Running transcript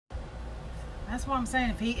That's what I'm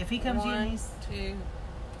saying. If he comes in, he's 1, 2,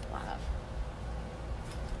 5.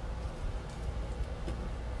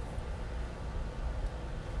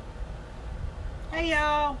 Hey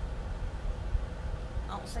y'all.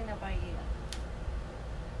 I don't see nobody yet.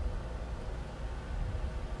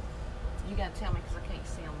 You gotta tell me because I can't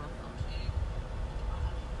see on my phone.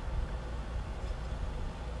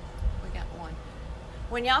 We got one.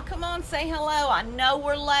 When y'all come on, say hello. I know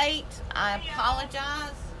we're late. I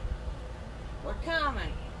apologize. We're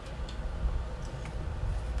coming.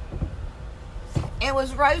 It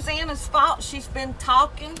was Rosanna's fault. She's been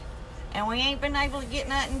talking, and we ain't been able to get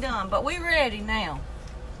nothing done. But we're ready now.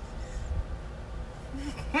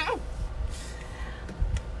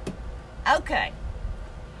 Okay.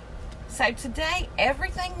 So today,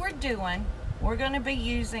 everything we're doing, we're going to be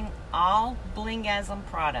using all Blinggasm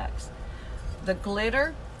products. The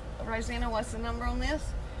glitter, Rosanna, what's the number on this?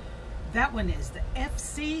 That one is the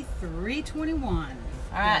FC321. All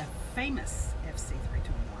right. The famous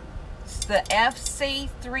FC321. It's the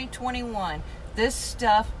FC321. This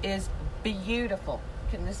stuff is beautiful.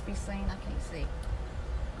 Can this be seen? I can't see.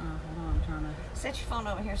 Hold on, I'm trying to. Set your phone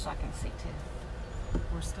over here so I can see too.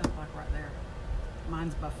 We're stuck like right there.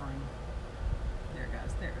 Mine's buffering. There it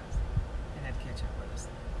goes. There it goes. It had to catch up with us.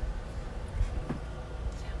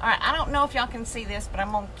 All right. I don't know if y'all can see this, but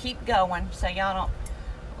I'm gonna keep going so y'all don't.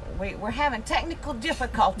 We're having technical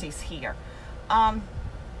difficulties here.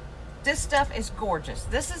 This stuff is gorgeous.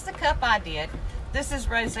 This is the cup I did. This is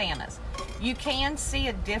Rosanna's. You can see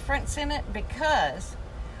a difference in it because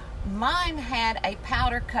mine had a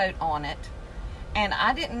powder coat on it, and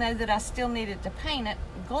I didn't know that I still needed to paint it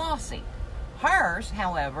glossy. Hers,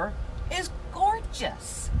 however, is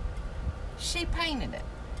gorgeous. She painted it.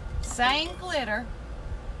 Same glitter.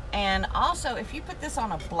 And also, if you put this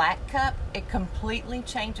on a black cup, it completely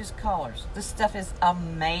changes colors. This stuff is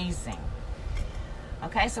amazing.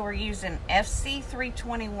 Okay, so we're using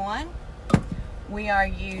FC321. We are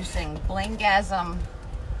using Blinggasm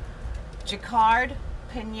Jacquard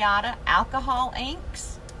Pinata alcohol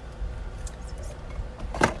inks.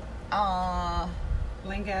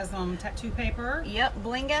 Blinggasm tattoo paper. Yep,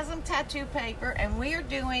 Blinggasm tattoo paper. And we are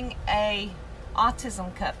doing a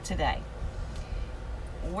Autism cup today.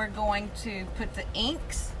 We're going to put the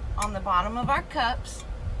inks on the bottom of our cups.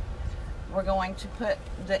 We're going to put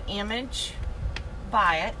the image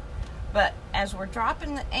by it, but as we're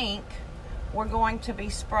dropping the ink, we're going to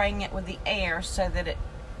be spraying it with the air so that it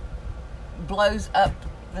blows up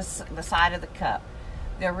the side of the cup.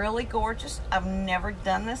 They're really gorgeous. I've never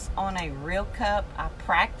done this on a real cup. I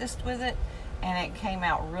practiced with it and it came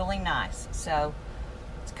out really nice. So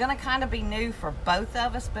it's gonna kind of be new for both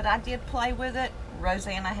of us, but I did play with it.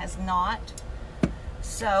 Rosanna has not.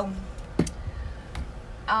 So,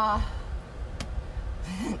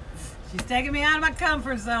 she's taking me out of my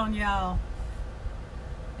comfort zone, y'all.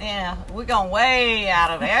 Yeah, we're going way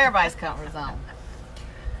out of everybody's comfort zone.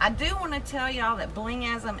 I do want to tell y'all that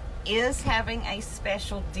Blinggasm is having a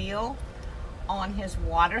special deal on his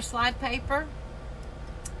water slide paper.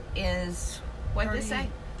 Is, what did it say?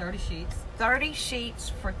 30 sheets. 30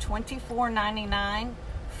 sheets for $24.99,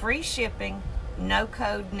 free shipping, no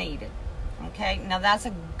code needed. Okay, now that's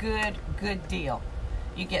a good deal.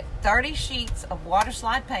 You get 30 sheets of water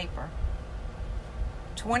slide paper,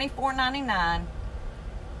 $24.99,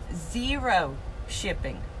 zero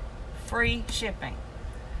shipping, free shipping.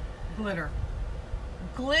 Glitter.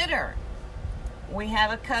 We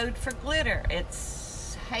have a code for glitter.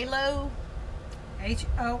 It's Halo.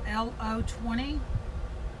 HOLO 20.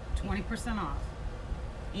 20% off.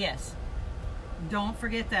 Yes. Don't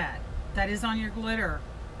forget that. That is on your glitter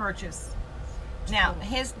purchase. Now,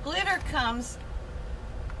 his glitter comes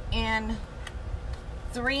in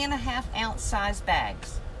 3.5 ounce size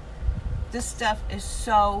bags. This stuff is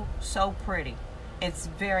so pretty. It's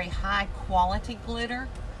very high quality glitter.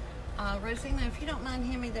 Rosanna, if you don't mind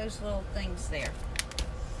handing me those little things there.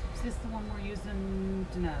 Is this the one we're using?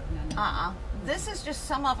 No. This is just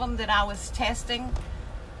some of them that I was testing.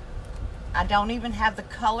 I don't even have the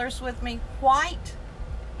colors with me. White,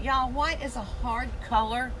 y'all, white is a hard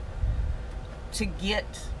color to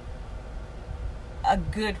get a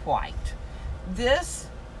good white. This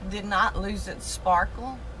did not lose its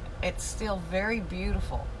sparkle. It's still very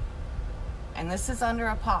beautiful. And this is under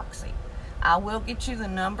epoxy. I will get you the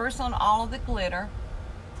numbers on all of the glitter.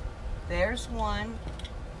 There's one,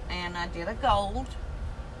 and I did a gold.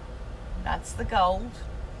 That's the gold.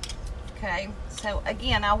 Okay, so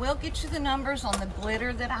again, I will get you the numbers on the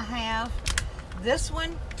glitter that I have. This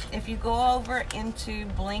one, if you go over into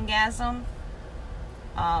Blinggasm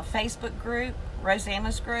Facebook group,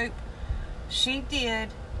 Rosanna's group, she did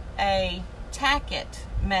a tack it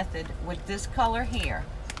method with this color here.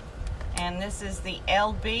 And this is the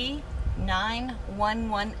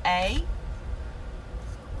LB911A.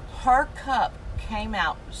 Her cup came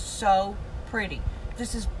out so pretty.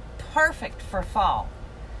 This is perfect for fall.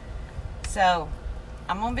 So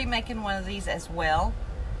I'm going to be making one of these as well,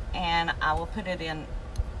 and I will put it in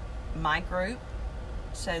my group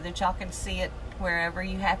so that y'all can see it wherever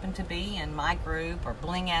you happen to be, in my group or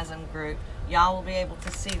Blinggasm group. Y'all will be able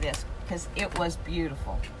to see this because it was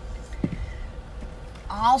beautiful.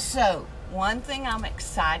 Also, one thing I'm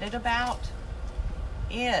excited about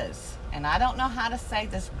is, and I don't know how to say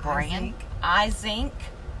this brand, iZinc.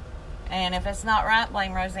 And if it's not right,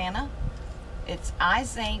 blame Rosanna. It's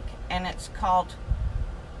iZinc, and it's called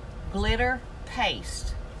glitter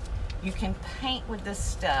paste. You can paint with this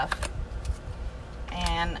stuff,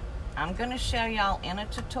 and I'm going to show y'all in a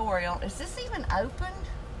tutorial. Is this even opened?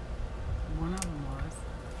 One of them was.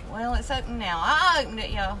 Well, it's open now. I opened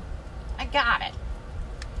it, y'all. I got it.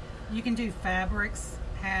 You can do fabrics,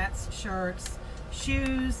 hats, shirts,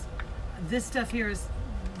 shoes. This stuff here is,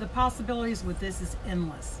 the possibilities with this is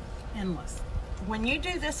endless. Endless. When you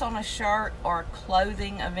do this on a shirt or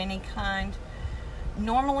clothing of any kind,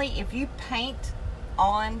 normally if you paint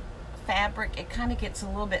on fabric, it kind of gets a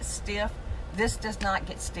little bit stiff. This does not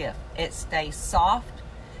get stiff. It stays soft,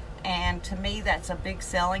 and to me that's a big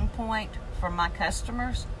selling point for my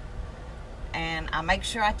customers. And I make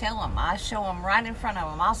sure I tell them, I show them right in front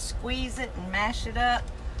of them. I'll squeeze it and mash it up,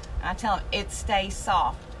 and I tell them it stays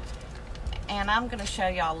soft. And I'm going to show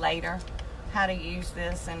y'all later how to use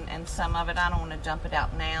this and some of it. I don't want to dump it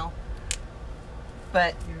out now,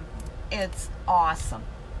 but it's awesome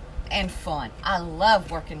and fun. I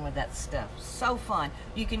love working with that stuff. So fun.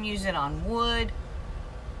 You can use it on wood,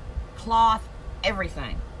 cloth,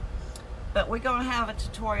 everything. But we're going to have a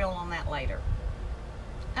tutorial on that later.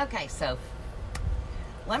 Okay, so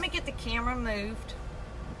let me get the camera moved,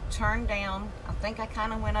 turned down. I think I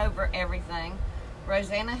kind of went over everything.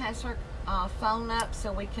 Rosanna has her phone up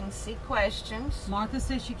so we can see questions. Martha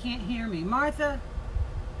says she can't hear me. Martha.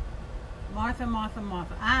 Martha.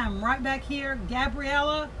 I am right back here.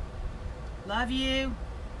 Gabriella, love you.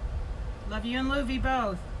 Love you and Luvi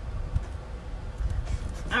both.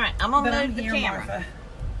 All right, I'm going to move the camera. Martha.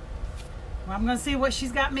 Well, I'm going to see what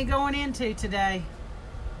she's got me going into today.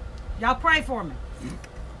 Y'all pray for me.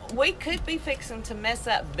 We could be fixing to mess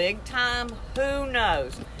up big time. Who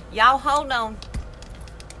knows? Y'all hold on.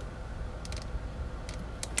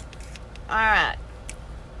 Alright,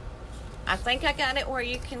 I think I got it where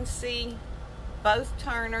you can see both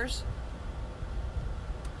turners.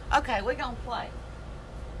 Okay, we're gonna play.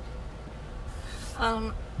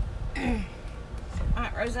 Alright,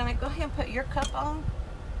 Rosanna, go ahead and put your cup on.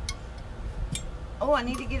 Oh, I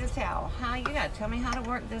need to get a towel. How you gotta tell me how to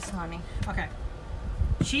work this, honey. Okay.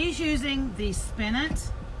 She's using the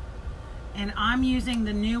Spinet, and I'm using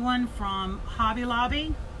the new one from Hobby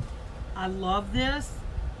Lobby. I love this.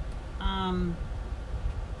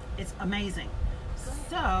 It's amazing.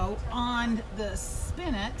 So on the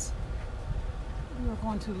Spinet, we're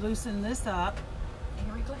going to loosen this up.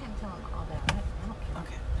 Here we go ahead and tell them all that. I don't care.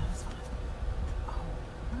 Okay, that's fine. Oh,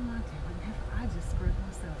 what am I doing? I just screwed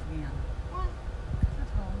myself again. What? I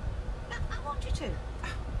told I want you to.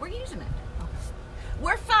 We're using it. Okay.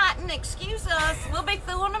 We're fighting. Excuse us. We'll be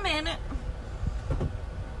through in a minute.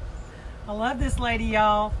 I love this lady,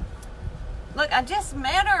 y'all. Look, I just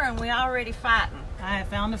met her and we're already fighting. I have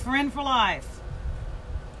found a friend for life.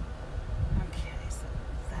 Okay, so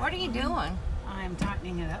What are you doing? I am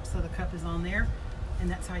tightening it up so the cup is on there, and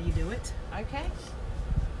that's how you do it. Okay.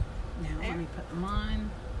 Now let me put mine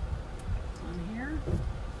on here.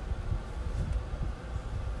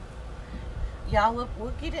 Y'all,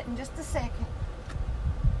 we'll get it in just a second.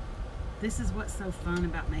 This is what's so fun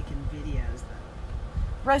about making videos,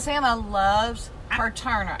 though. Rosanna loves her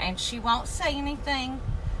turner, and she won't say anything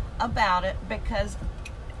about it because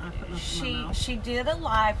she did a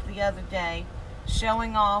live the other day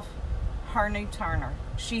showing off her new turner.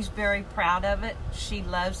 She's very proud of it. She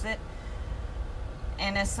loves it.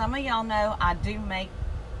 And as some of y'all know, I do make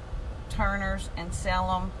turners and sell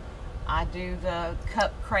them. I do the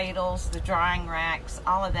cup cradles, the drying racks,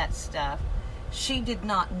 all of that stuff. She did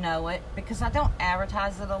not know it because I don't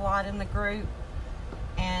advertise it a lot in the group,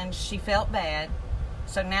 and she felt bad,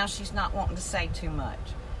 so now she's not wanting to say too much.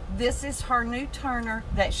 This is her new turner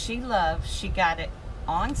that she loves. She got it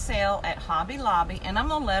on sale at Hobby Lobby, and I'm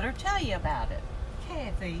gonna let her tell you about it.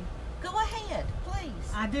 Kathy, go ahead, please.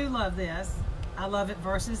 I do love this. I love it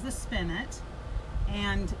versus the Spinet,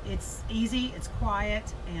 and it's easy, it's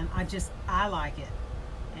quiet, and I like it,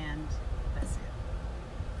 and that's it.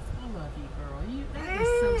 I love you, girl. That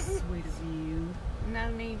is so sweet of you. No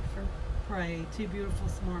need for... Pray. Two beautiful,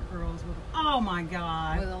 smart girls with, oh my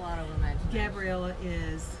God. With a lot of imagination. Gabriella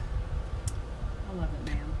is, I love it,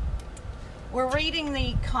 man. We're reading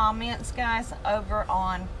the comments, guys, over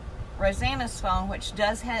on Rosanna's phone, which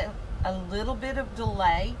does have a little bit of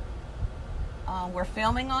delay. We're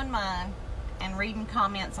filming on mine and reading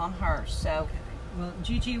comments on hers. So, okay. Well,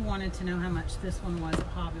 Gigi wanted to know how much this one was at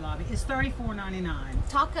Hobby Lobby. It's $34.99.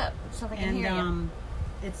 Talk up so they can hear you.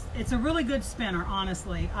 It's a really good spinner,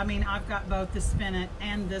 honestly. I mean, I've got both the Spin It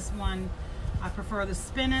and this one. I prefer the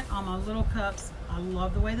Spin It on my little cups. I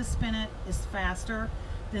love the way the Spin It is faster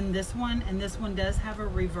than this one, and this one does have a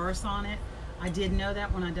reverse on it. I did know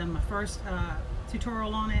that when I done my first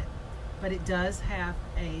tutorial on it, but it does have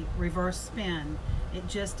a reverse spin. It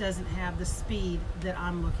just doesn't have the speed that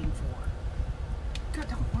I'm looking for.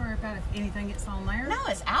 Don't worry about if anything gets on there. No,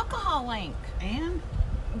 it's alcohol ink. And?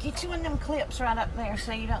 Get you one of them clips right up there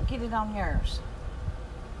so you don't get it on yours.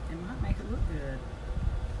 It might make it look good.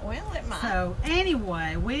 Well, it might. So,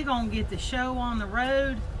 anyway, we're going to get the show on the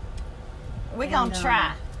road. We're going to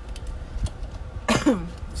try.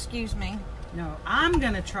 Excuse me. No, I'm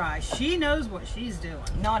going to try. She knows what she's doing.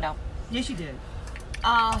 No, I don't. Yes, you do.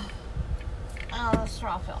 Oh, the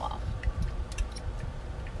straw fell off.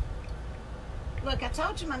 Look, I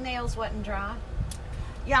told you my nails wasn't dry.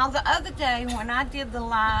 Y'all, the other day when I did the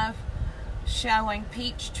live showing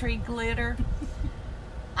Peachtree Glitter,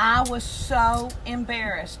 I was so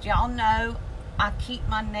embarrassed. Y'all know I keep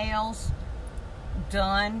my nails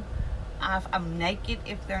done. I'm naked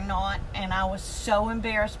if they're not, and I was so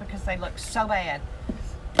embarrassed because they look so bad.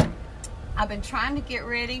 I've been trying to get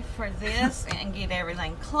ready for this and get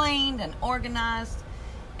everything cleaned and organized,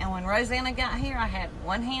 and when Rosanna got here, I had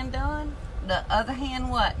one hand done, the other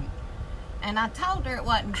hand wasn't. And I told her it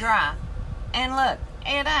wasn't dry. And look,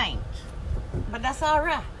 it ain't. But that's all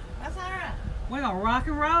right. That's all right. We're going to rock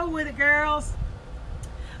and roll with it, girls.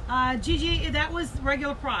 Gigi, that was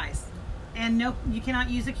regular price. And no, you cannot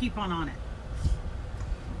use a coupon on it.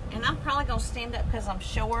 And I'm probably going to stand up because I'm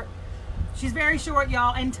short. She's very short,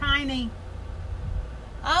 y'all, and tiny.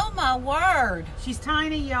 Oh, my word. She's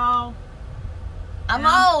tiny, y'all. I'm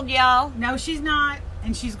old, y'all. No, she's not.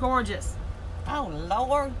 And she's gorgeous. Oh,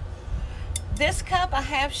 Lord. This cup I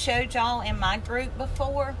have showed y'all in my group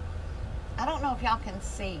before. I don't know if y'all can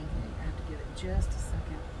see. I have to give it just a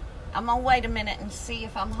second. I'm going to wait a minute and see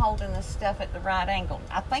if I'm holding this stuff at the right angle.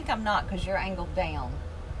 I think I'm not because you're angled down.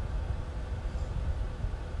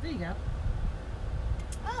 There you go.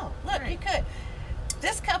 Oh, look, Great. you could.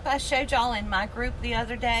 This cup I showed y'all in my group the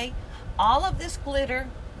other day, all of this glitter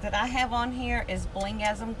that I have on here is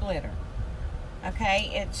Blinggasm glitter. Okay,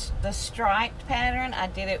 it's the striped pattern. I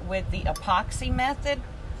did it with the epoxy method,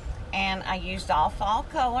 and I used all fall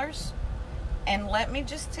colors. And let me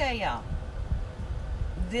just tell y'all,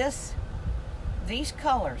 these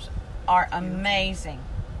colors are amazing.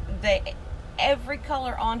 Every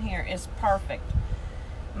color on here is perfect.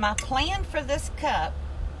 My plan for this cup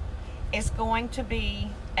is going to be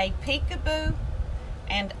a peekaboo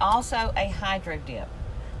and also a hydro dip.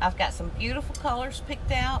 I've got some beautiful colors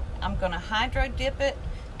picked out. I'm going to hydro dip it,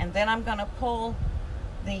 and then I'm going to pull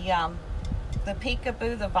the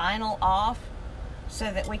peekaboo, the vinyl off,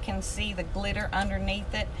 so that we can see the glitter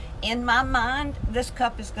underneath it. In my mind, this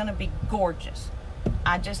cup is going to be gorgeous.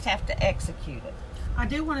 I just have to execute it. I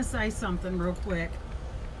do want to say something real quick.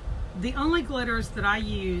 The only glitters that I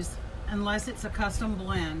use, unless it's a custom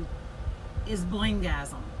blend, is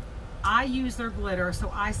Blinggasm. I use their glitter, so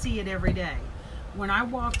I see it every day. When I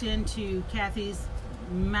walked into Kathy's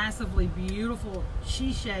massively beautiful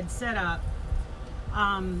she shed setup,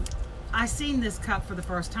 I seen this cup for the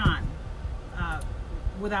first time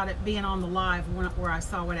without it being on the live where I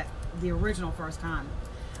saw it at the original first time.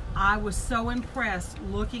 I was so impressed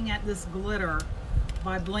looking at this glitter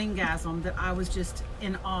by Blinggasm that I was just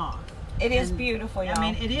in awe. It is beautiful, y'all. I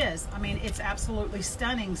mean, it is. I mean, it's absolutely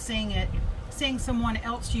stunning seeing someone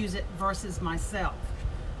else use it versus myself.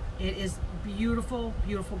 It is beautiful,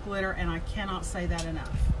 beautiful glitter, and I cannot say that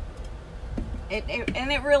enough.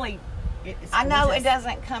 It really, I know it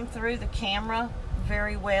doesn't come through the camera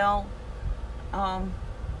very well,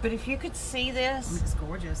 but if you could see this, it's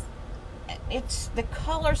gorgeous. The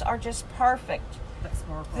colors are just perfect. That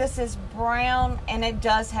sparkle. This is brown, and it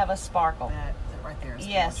does have a sparkle. That right there is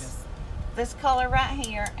yes. Gorgeous. This color right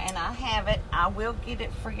here, and I have it. I will get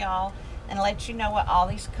it for y'all and let you know what all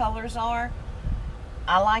these colors are.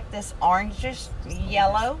 I like this orangish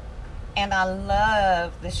yellow, and I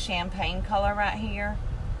love the champagne color right here.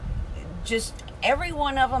 Just every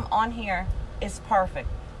one of them on here is perfect.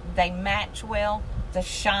 They match well. The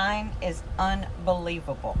shine is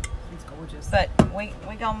unbelievable. It's gorgeous. But we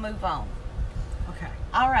gonna move on. Okay.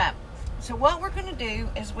 All right. So what we're gonna do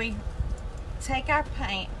is we take our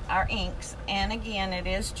paint, our inks, and again, it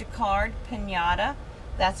is Jacquard Pinata.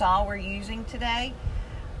 That's all we're using today.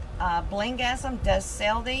 Blinggasm does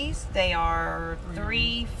sell these. They are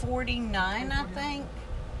 $3.49, I think.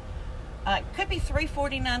 It could be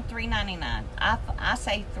 $3.49, $3.99. I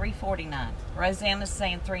say $3.49. Rosanna's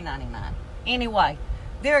saying $3.99. Anyway,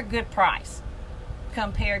 they're a good price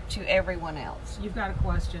compared to everyone else. You've got a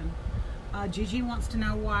question. Gigi wants to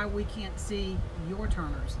know why we can't see your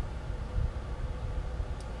turners.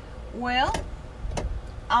 Well,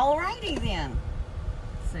 alrighty then.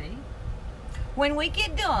 See? When we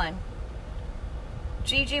get done,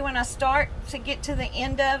 Gigi, when I start to get to the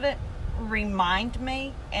end of it, remind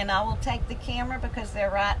me, and I will take the camera because they're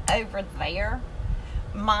right over there.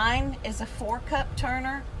 Mine is a 4-cup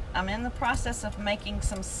turner. I'm in the process of making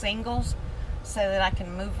some singles so that I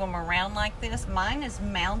can move them around like this. Mine is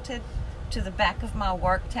mounted to the back of my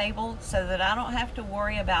work table so that I don't have to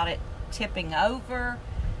worry about it tipping over.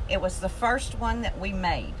 It was the first one that we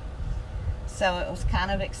made. So it was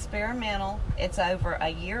kind of experimental. It's over a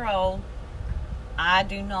year old. I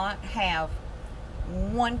do not have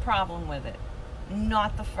one problem with it.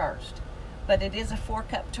 Not the first. But it is a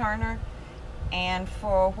 4-cup turner. And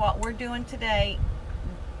for what we're doing today,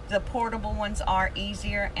 the portable ones are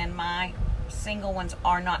easier and my single ones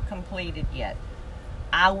are not completed yet.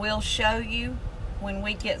 I will show you when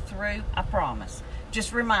we get through, I promise.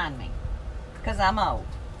 Just remind me, because I'm old.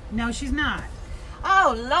 No, she's not.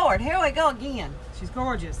 Oh, Lord, here we go again. She's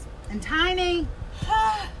gorgeous. And tiny.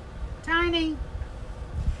 Tiny.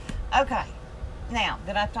 Okay, now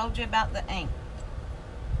that I told you about the ink,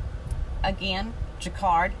 again,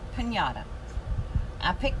 Jacquard Pinata.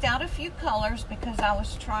 I picked out a few colors because I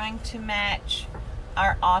was trying to match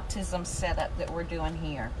our autism setup that we're doing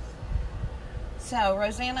here. So,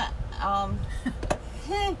 Rosanna, how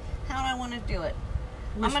do I want to do it?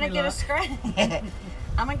 I'm going to get a scratch.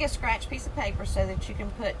 I'm going to get a scratch piece of paper so that you can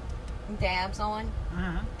put dabs on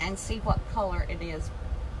and see what color it is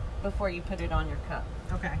before you put it on your cup.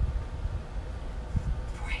 Okay.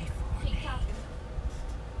 Pray for me.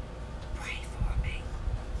 Pray for me.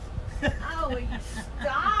 Oh,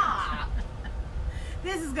 stop.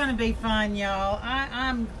 This is going to be fun, y'all.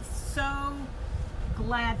 I'm so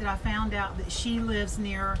glad that I found out that she lives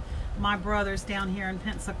near my brother's down here in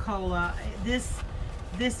Pensacola. This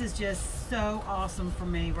is just so awesome for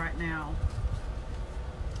me right now.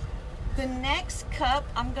 The next cup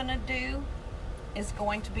I'm going to do is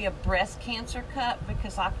going to be a breast cancer cup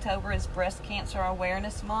because October is Breast Cancer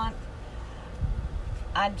Awareness Month.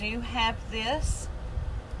 I do have this.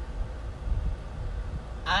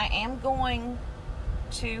 I am going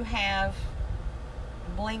to have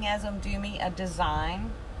Blinggasm do me a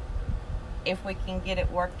design if we can get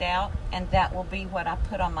it worked out, and that will be what I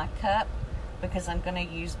put on my cup because I'm going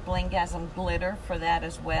to use Blinggasm glitter for that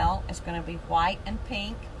as well. It's going to be white and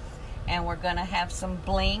pink, and we're going to have some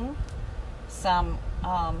bling, some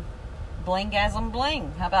Blinggasm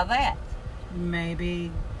bling. How about that?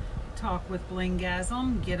 Maybe talk with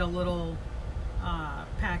Blinggasm, get a little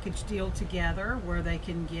package deal together where they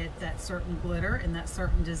can get that certain glitter and that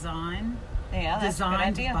certain design. Yeah, that's a good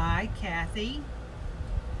designed idea. by Kathy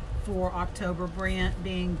for October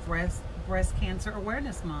being breast Cancer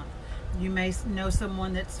Awareness Month. You may know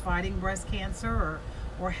someone that's fighting breast cancer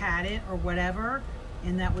or had it or whatever,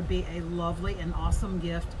 and that would be a lovely and awesome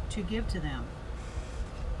gift to give to them.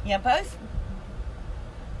 Yeah, both.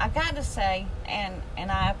 I got to say, and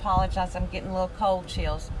I apologize, I'm getting a little cold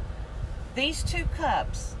chills. These two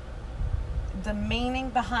cups, the meaning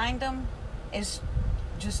behind them is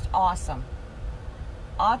just awesome.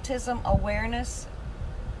 Autism awareness.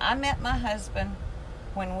 I met my husband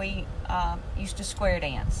when we used to square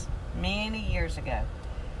dance many years ago.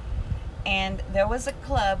 And there was a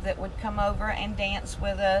club that would come over and dance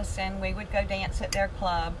with us, and we would go dance at their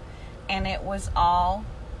club. And it was all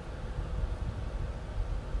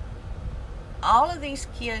of these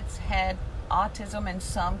kids had autism in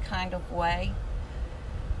some kind of way.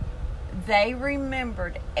 They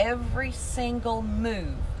remembered every single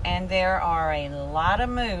move, and there are a lot of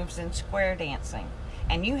moves in square dancing,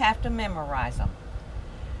 and you have to memorize them.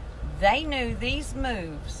 They knew these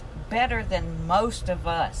moves better than most of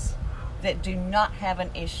us that do not have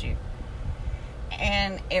an issue.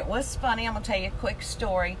 And it was funny. I'm going to tell you a quick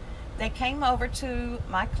story. They came over to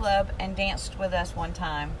my club and danced with us one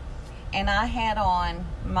time, and I had on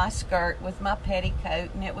my skirt with my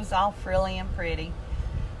petticoat, and it was all frilly and pretty.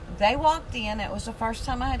 They walked in. It was the first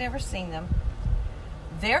time I had ever seen them.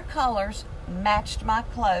 Their colors matched my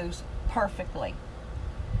clothes perfectly.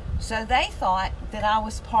 So they thought that I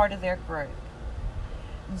was part of their group.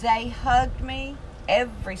 They hugged me,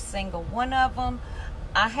 every single one of them.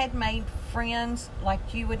 I had made friends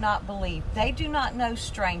like you would not believe. They do not know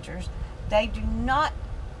strangers. They do not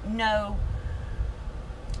know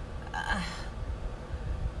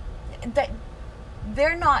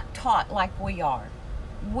they're not taught like we are.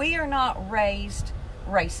 We are not raised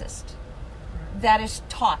racist. That is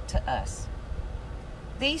taught to us.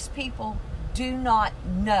 These people do not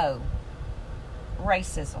know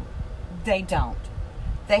racism. They don't.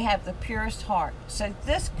 They have the purest heart. So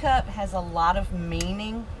this cup has a lot of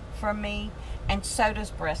meaning for me, and so does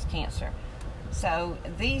breast cancer. So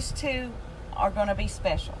these two are going to be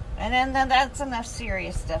special. And then that's enough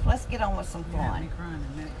serious stuff. Let's get on with some fun. You have me crying in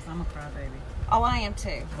a minute because I'm a crybaby. Oh, I am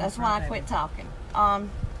too. That's why I quit talking. All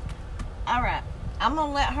right. I'm going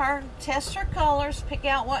to let her test her colors, pick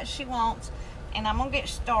out what she wants, and I'm going to get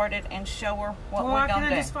started and show her what we're going to do. Why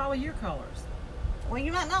can't I just follow your colors? Well,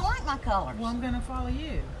 you might not like my colors. Well, I'm going to follow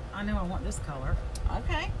you. I know I want this color.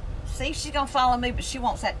 Okay. See, she's going to follow me, but she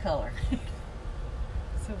wants that color.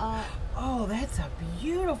 So, oh, that's a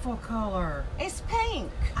beautiful color. It's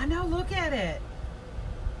pink. I know. Look at it.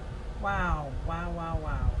 Wow. Wow, wow,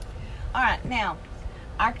 wow. All right. Now,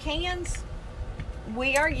 our cans,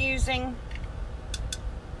 we are using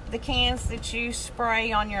the cans that you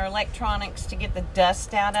spray on your electronics to get the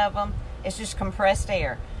dust out of them. It's just compressed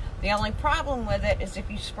air. The only problem with it is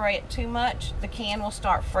if you spray it too much, the can will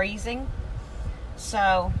start freezing.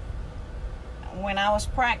 So when I was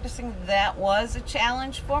practicing, that was a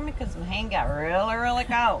challenge for me because my hand got really, really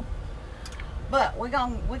cold. But we're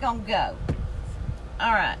gonna go.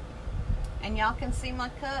 All right. And y'all can see my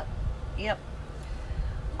cup? Yep.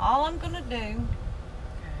 All I'm gonna do,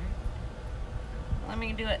 let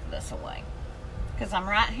me do it this way, because I'm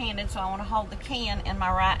right-handed, so I want to hold the can in my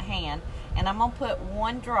right hand, and I'm going to put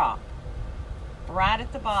one drop right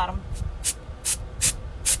at the bottom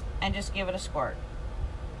and just give it a squirt.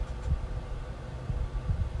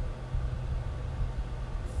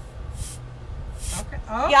 Okay.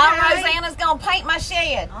 Y'all, Rosanna's going to paint my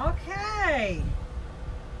shed. Okay.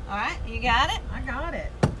 All right, you got it? I got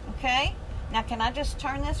it. Okay. Now, can I just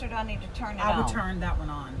turn this, or do I need to turn it on? I would turn that one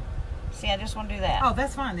on. See, I just want to do that. Oh,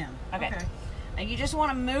 that's fine then. Okay. Now, you just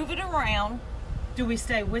want to move it around. Do we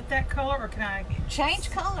stay with that color, or can I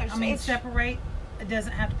change colors? I mean, separate. It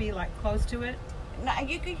doesn't have to be like close to it. No,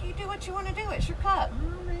 you do what you want to do. It's your cup.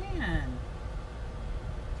 Oh man.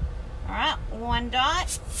 All right, one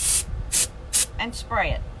dot and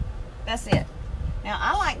spray it. That's it. Now,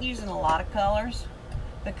 I like using a lot of colors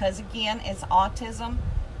because, again, it's autism,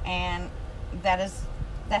 and that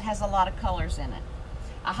has a lot of colors in it.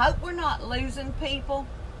 I hope we're not losing people.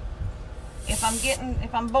 If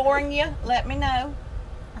I'm boring you, let me know.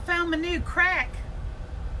 I found my new crack.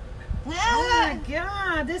 Oh my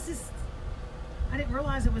God, I didn't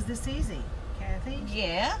realize it was this easy, Kathy.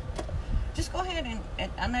 Yeah. Just go ahead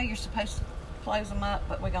and I know you're supposed to close them up,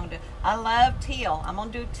 but we're going to do, I love teal. I'm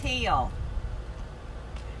going to do teal.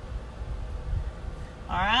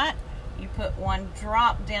 All right. You put one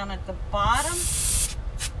drop down at the bottom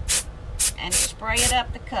and spray it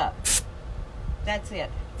up the cup. That's it.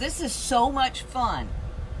 This is so much fun.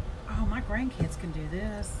 Oh, my grandkids can do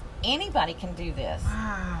this. Anybody can do this.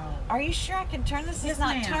 Wow. Are you sure I can turn this? Yes, It's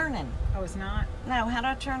not ma'am. turning. Oh, it's not? No, how do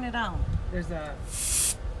I turn it on? There's a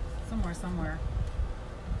somewhere.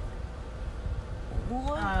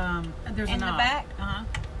 What? There's in a knob. the back? Uh-huh.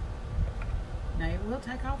 Now it will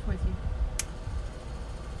take off with you.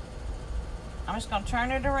 I'm just going to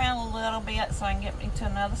turn it around a little bit so I can get me to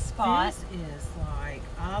another spot. This is like,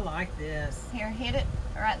 I like this. Here, hit it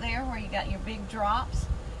right there where you got your big drops.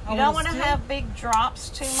 Oh, You don't it's want to still- have big drops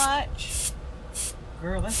too much.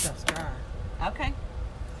 Girl, that stuff's dry. Okay.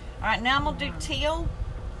 All right, now I'm going to do teal.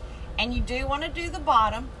 And you do want to do the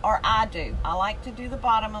bottom, or I do. I like to do the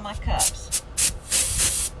bottom of my cups.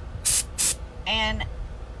 And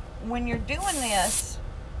when you're doing this,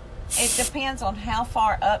 it depends on how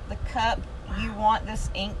far up the cup you want this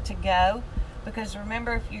ink to go. Because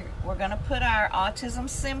remember, we're going to put our autism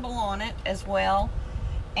symbol on it as well.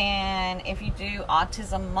 And if you do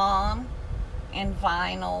Autism Mom in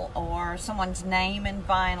vinyl or someone's name in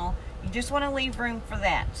vinyl, you just want to leave room for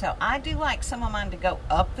that. So I do like some of mine to go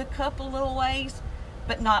up the cup a little ways,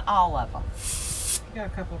 but not all of them. I got a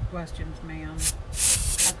couple of questions, ma'am.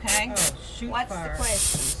 Okay? Oh, shoot What's fire. the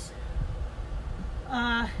questions?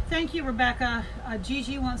 Thank you, Rebecca.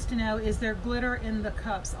 Gigi wants to know, is there glitter in the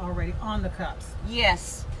cups already, on the cups?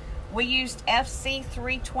 Yes. We used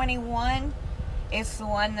FC321, It's the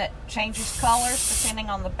one that changes colors depending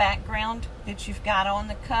on the background that you've got on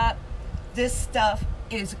the cup. This stuff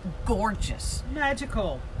is gorgeous.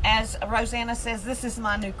 Magical. As Rosanna says, this is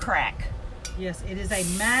my new crack. Yes, it is a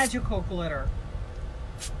magical glitter.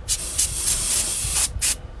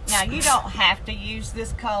 Now, you don't have to use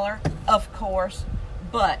this color, of course,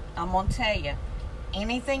 but I'm going to tell you,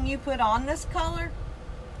 anything you put on this color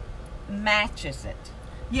matches it.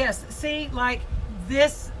 Yes, see, like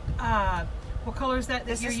this, what color is that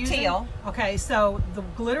This you're is using? teal. Okay, so the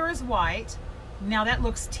glitter is white. Now that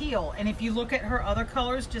looks teal. And if you look at her other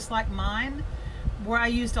colors, just like mine, where I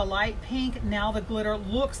used a light pink, now the glitter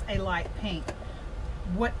looks a light pink.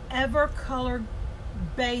 Whatever color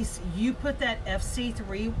base you put that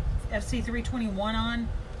FC321 on,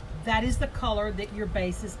 that is the color that your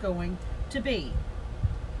base is going to be.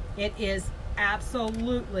 It is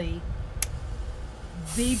absolutely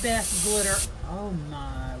the best glitter. Oh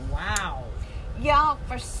my, wow. Y'all,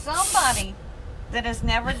 for somebody that has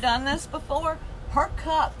never done this before, her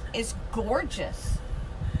cup is gorgeous.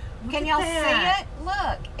 Can y'all see it?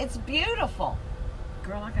 Look, it's beautiful.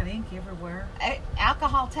 Girl, I got ink everywhere.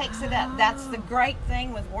 Alcohol takes it up. That's the great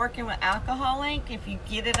thing with working with alcohol ink. If you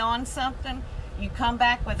get it on something, you come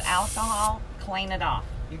back with alcohol, clean it off.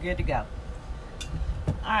 You're good to go.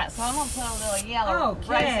 All right, so I'm going to put a little yellow. Oh,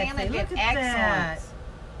 Rosanna Kathy, did look at that. excellent.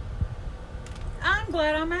 I'm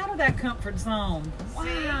glad I'm out of that comfort zone.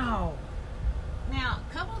 Wow. Now,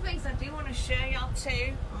 a couple of things I do want to show y'all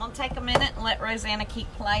too. I'm going to take a minute and let Rosanna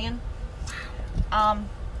keep playing.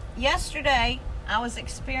 Yesterday, I was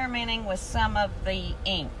experimenting with some of the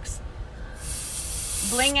inks.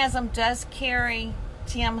 Blinggasm does carry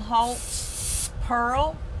Tim Holtz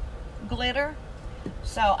Pearl glitter.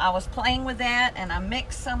 So I was playing with that, and I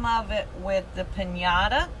mixed some of it with the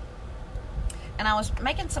Pinata. And I was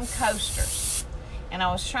making some coasters. And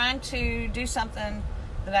I was trying to do something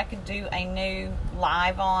that I could do a new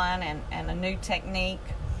live on and a new technique.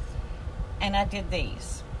 And I did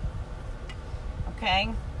these. Okay.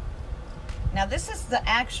 Now this is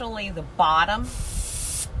actually the bottom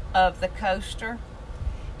of the coaster.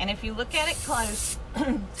 And if you look at it close,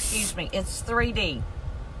 excuse me, it's 3D.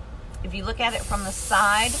 If you look at it from the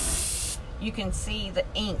side, you can see the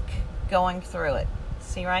ink going through it.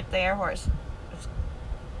 See right there where it's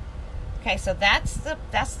okay, so that's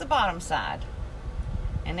the bottom side.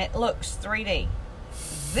 And it looks 3D.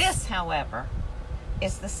 This, however,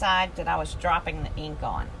 is the side that I was dropping the ink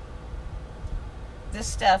on. This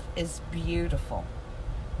stuff is beautiful.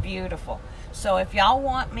 Beautiful. So if y'all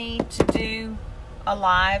want me to do a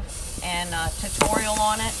live and a tutorial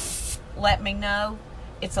on it, let me know.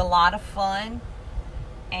 It's a lot of fun.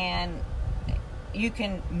 And you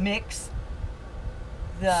can mix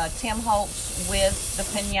the Tim Holtz with the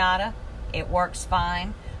Pinata. It works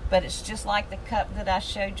fine. But it's just like the cup that I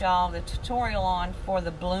showed y'all the tutorial on for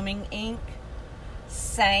the blooming ink.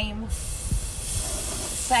 Same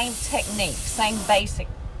technique, same basic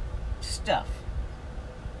stuff.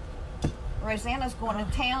 Rosanna's going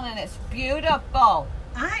to town and it's beautiful.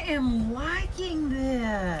 I am liking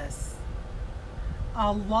this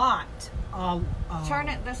a lot. Turn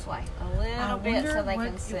it this way a little bit so they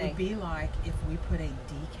can see. It would be like if we put a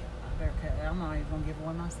decal. I'm not even going to give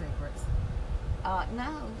away my secrets.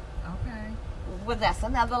 No. Okay. Well, that's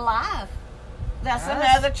another live. That's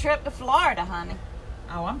another trip to Florida, honey.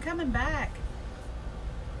 Oh, I'm coming back.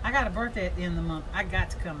 I got a birthday at the end of the month. I got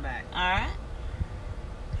to come back. All right.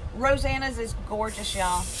 Rosanna's is gorgeous,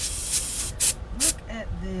 y'all. Look at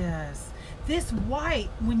this. This white,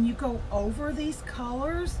 when you go over these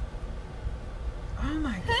colors, oh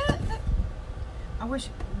my God. I wish,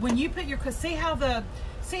 when you put your, see how that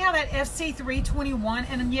FC321,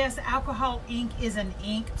 and yes, alcohol ink is an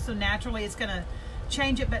ink, so naturally it's going to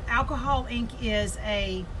change it, but alcohol ink is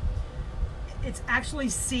it's actually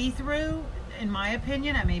see-through, in my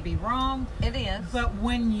opinion. I may be wrong. It is. But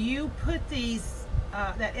when you put these,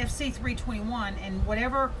 that FC321 and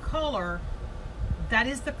whatever color, that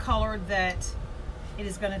is the color that it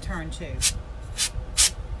is going to turn to.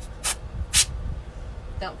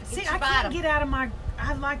 Don't forget See, your I bottom. can't get out of my,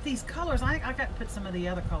 I like these colors. I got to put some of the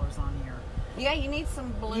other colors on here. Yeah, you need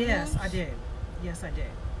some blues. Yes, I do. Yes, I do.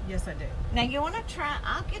 Yes, I do. Now you want to try,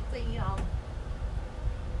 I'll get the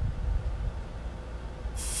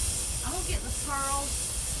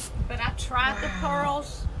pearls, but I tried the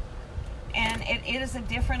pearls, and it is a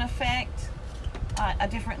different effect, a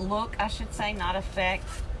different look, I should say, not effect.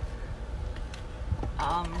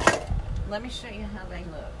 Let me show you how they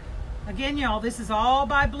look. Again, y'all, this is all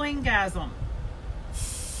by Blinggasm.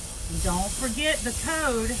 Don't forget the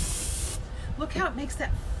code. Look how it makes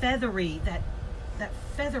that feathery, that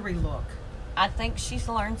feathery look. I think she's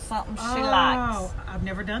learned something she likes. Oh, I've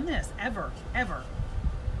never done this, ever.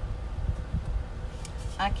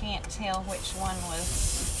 I can't tell which one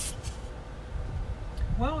was.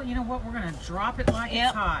 Well, you know what? We're going to drop it like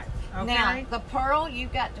it's hot. Okay? Now, the pearl,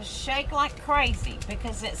 you've got to shake like crazy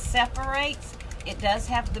because it separates. It does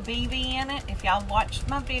have the BB in it. If y'all watched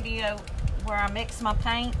my video where I mix my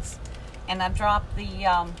paints and I drop the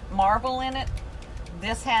marble in it,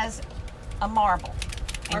 this has a marble,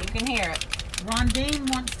 and you can hear it. Rondine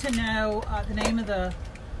wants to know the name of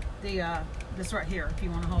this right here, if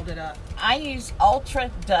you want to hold it up. I use Ultra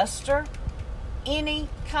Duster, any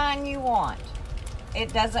kind you want.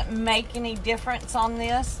 It doesn't make any difference on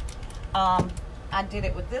this. I did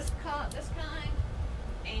it with this kind,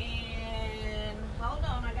 and hold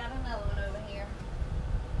on, I got another one over here.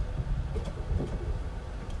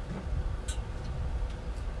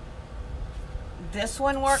 This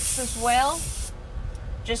one works as well.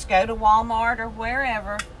 Just go to Walmart or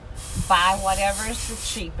wherever, buy whatever is the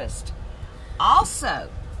cheapest. Also,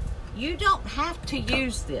 you don't have to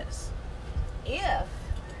use this. If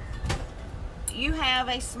you have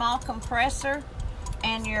a small compressor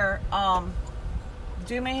and your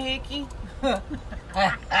doohickey, oh,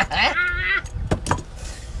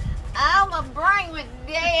 my brain went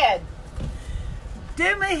dead.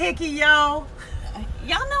 Doohickey, y'all.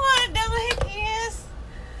 Y'all know what a doohickey is?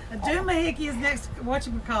 A doohickey is next,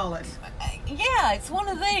 whatchamacallit. Yeah, it's one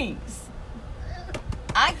of these.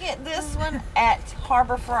 I get this one at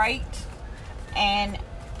Harbor Freight, and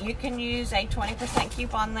you can use a 20%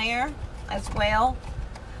 coupon there as well.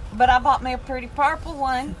 But I bought me a pretty purple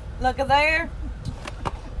one. Look at there.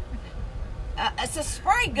 It's a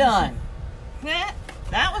spray gun.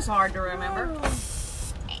 That was hard to remember.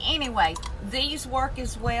 Anyway, these work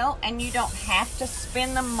as well, and you don't have to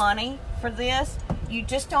spend the money for this. You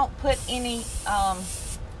just don't put any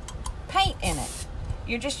paint in it.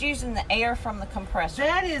 You're just using the air from the compressor.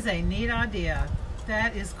 That is a neat idea.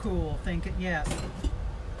 That is cool. Yes.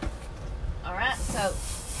 All right, so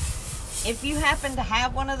if you happen to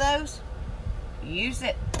have one of those, use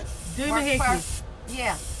it. Doohickey.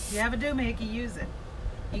 Yeah. If you have a doohickey, use it.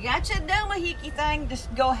 You got your doohickey thing,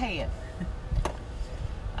 just go ahead.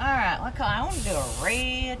 All right, I want to do a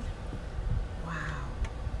red. Wow.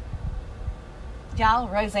 Y'all,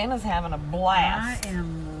 Rosanna's having a blast.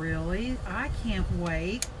 I can't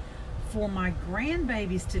wait for my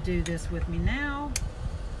grandbabies to do this with me now.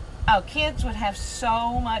 Oh, kids would have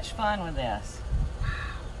so much fun with this. Wow.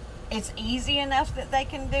 It's easy enough that they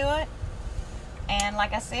can do it. And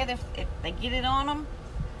like I said, if they get it on them,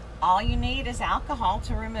 all you need is alcohol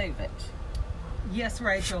to remove it. Yes,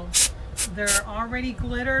 Rachel. They're already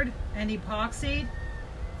glittered and epoxied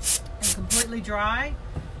and completely dry.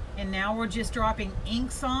 And now we're just dropping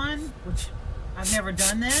inks on, which I've never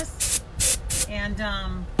done this, and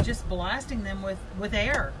just blasting them with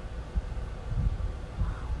air.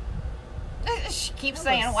 She keeps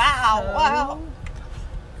saying, wow, so wow.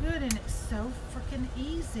 Good, and it's so freaking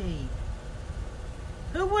easy.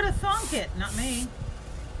 Who would have thunk it? Not me.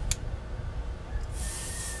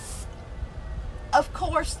 Of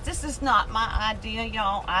course, this is not my idea,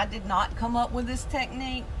 y'all. I did not come up with this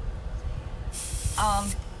technique.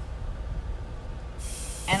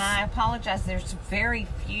 And I apologize, there's very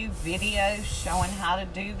few videos showing how to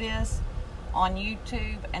do this on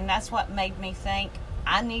YouTube, and that's what made me think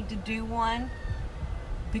I need to do one,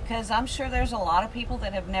 because I'm sure there's a lot of people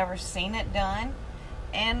that have never seen it done,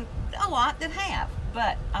 and a lot that have.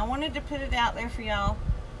 But I wanted to put it out there for y'all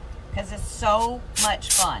because it's so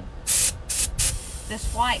much fun.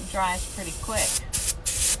 This white dries pretty quick.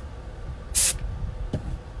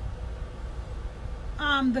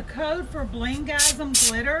 The code for Blinggasm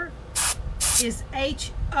glitter is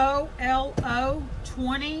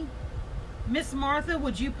HOLO20. Miss Martha,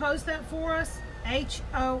 would you post that for us?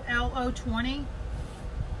 HOLO20.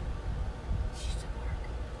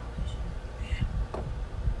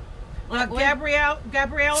 Gabriella,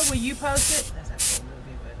 will you post it? That's actually a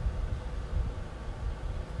movie, but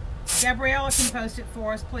Gabriella can post it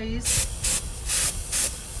for us, please.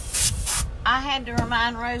 I had to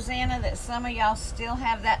remind Rosanna that some of y'all still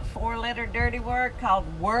have that 4-letter dirty word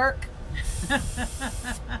called work.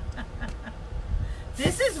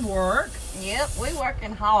 This is work. Yep, we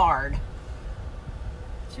working hard.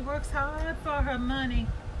 She works hard for her money.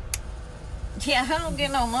 Yeah, I don't get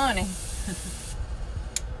no money.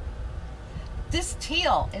 This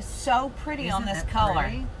teal is so pretty. Isn't on this that color.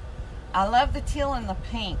 pretty? I love the teal and the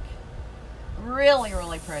pink. Really,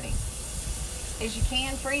 really pretty. Is your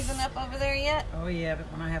can freezing up over there yet? Oh yeah,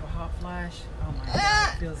 but when I have a hot flash, oh my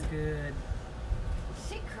god, it feels good.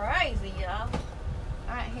 She crazy, y'all.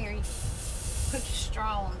 All right, here. put your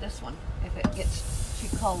straw on this one if it gets too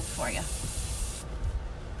cold for you.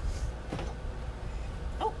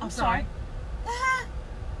 Oh, I'm sorry.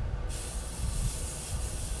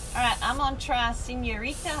 All right, I'm gonna try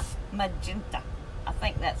Senorita Magenta. I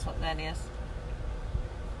think that's what that is.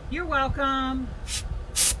 You're welcome.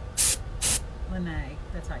 Lene.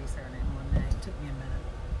 That's how you say her name, Lene. It took me a minute.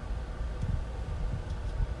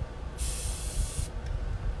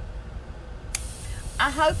 I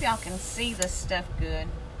hope y'all can see this stuff good.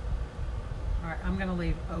 All right, I'm going to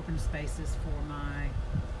leave open spaces for my...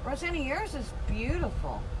 Rosanna, yours is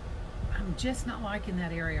beautiful. I'm just not liking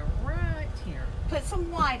that area right here. Put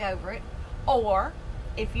some white over it. Or,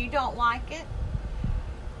 if you don't like it,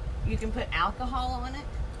 you can put alcohol on it.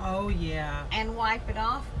 Oh, yeah. And wipe it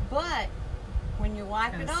off. But, when you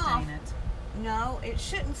wipe it off... Stain it. No, it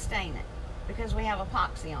shouldn't stain it. Because we have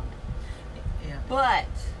epoxy on it. Yeah. But,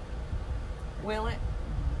 will it?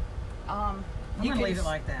 I'm going to leave it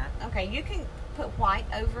like that. Okay, you can put white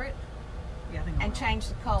over it. Yeah, I think and change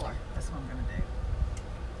the color. That's what I'm going to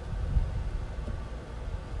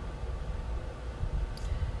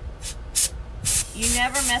do. You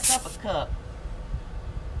never mess up a cup.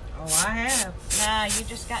 Oh, I have. Nah, you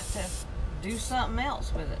just got to do something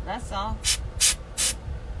else with it. That's all.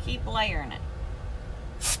 Keep layering it.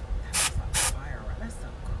 That's so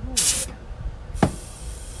cool.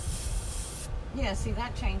 Yeah, see,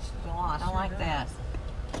 that changed it a lot. I like that.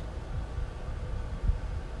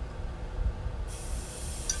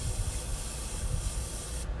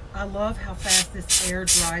 I love how fast this air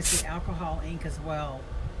dries the alcohol ink as well.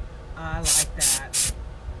 I like that.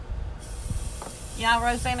 Yeah,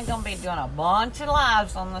 Rosanna gonna be doing a bunch of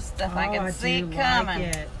lives on this stuff. I can see it coming.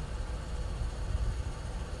 Like it.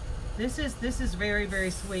 This is very,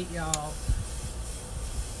 very sweet, y'all.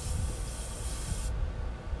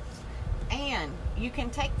 And you can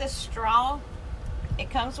take this straw. It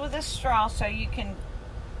comes with a straw, so you can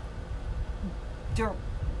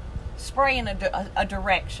spray in a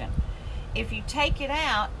direction. If you take it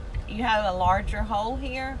out, you have a larger hole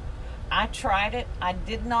here. I tried it. I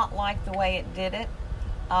did not like the way it did it.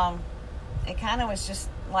 It kind of was just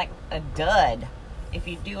like a dud if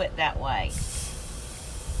you do it that way.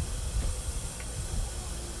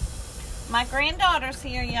 My granddaughter's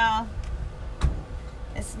here, y'all.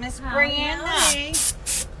 It's Miss Brianna.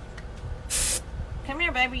 Come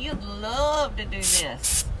here, baby. You'd love to do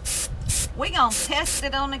this. We're going to test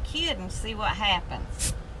it on a kid and see what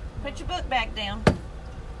happens. Put your book back down.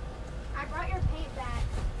 I brought your paint back.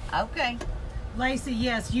 Okay. Lacey,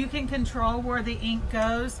 yes, you can control where the ink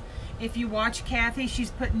goes. If you watch Kathy,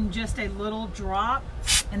 she's putting just a little drop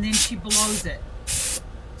and then she blows it.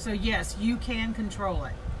 So yes, you can control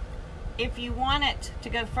it. If you want it to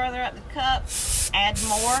go further up the cup, add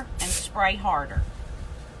more and spray harder.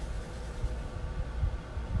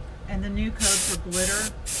 And the new code for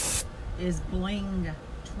glitter is Bling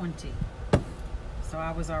 20. So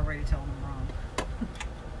I was already telling them wrong.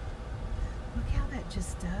 Look how that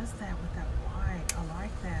just does that with that white. I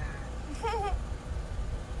like that.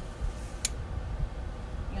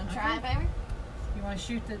 You gonna try it, baby? You want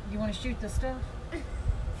to shoot the stuff?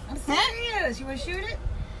 I'm serious. You want to shoot it?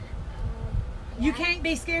 You can't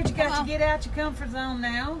be scared. You got to get out your comfort zone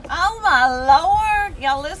now. Oh my Lord!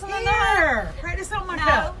 Y'all listening to her? Practice on my No,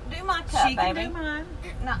 cup. do my cup, She baby. can do mine.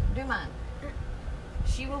 No, do mine.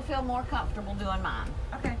 She will feel more comfortable doing mine.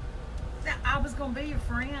 Okay. Now, I was gonna be your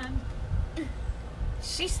friend.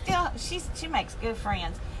 She makes good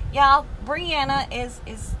friends. Y'all, Brianna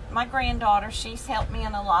is my granddaughter. She's helped me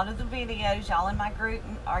in a lot of the videos. Y'all in my group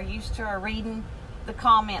are used to her reading the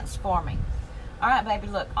comments for me. All right, baby,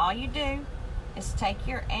 look, all you do is take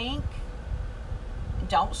your ink,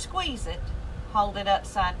 don't squeeze it, hold it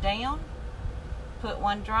upside down, put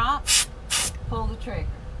one drop, pull the trigger.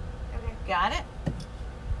 Okay. Got it?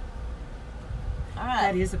 All right.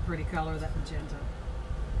 That is a pretty color, that magenta.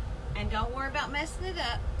 And don't worry about messing it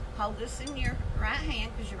up. Hold this in your right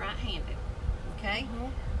hand because you're right-handed. Okay?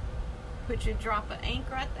 Mm-hmm. Put your drop of ink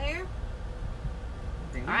right there.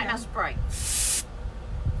 There you All right, go. now spray.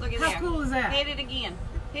 Look at How there. cool is that? Hit it again.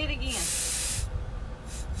 Hit it again.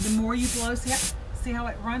 The more you blow, see how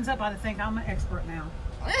it runs up? I think I'm an expert now.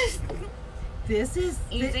 This is...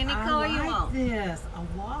 Use any color you want. I like this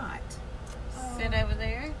a lot. Sit over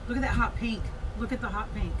there. Look at that hot pink. Look at the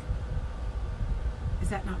hot pink. Is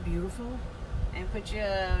that not beautiful? And put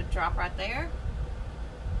your drop right there.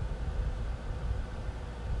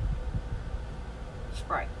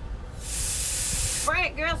 Spray. Spray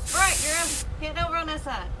it, girl. Spray it, girl. Hit it over on that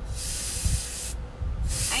side.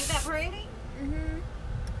 Ain't that pretty? Mm-hmm.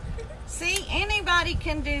 See, anybody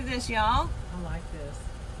can do this, y'all. I like this.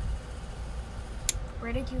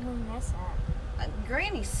 Where did you learn this at?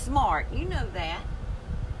 Granny's smart. You know that.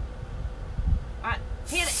 Alright,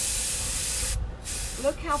 hit it.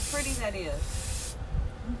 Look how pretty that is.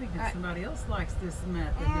 I'm thinking somebody else likes this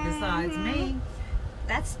method besides me.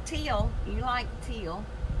 That's teal. You like teal.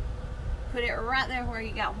 Put it right there where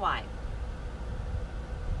you got white.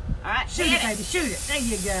 Alright, Shoot it, baby, shoot it. There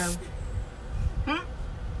you go.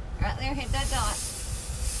 Right there, hit that dot.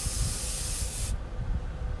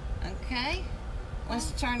 Okay.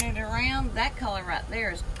 Let's turn it around. That color right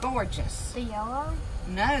there is gorgeous. The yellow?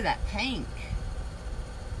 No, that pink.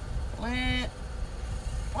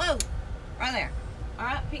 Whoa. Right there.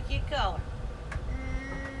 Alright, pick your color.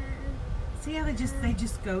 See how they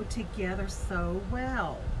just go together so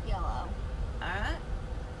well. Yellow. Alright.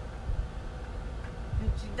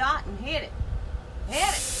 Put your dot and hit it. Hit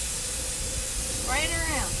it. Spray it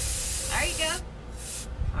around. There you go.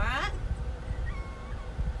 Alright.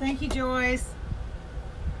 Thank you, Joyce.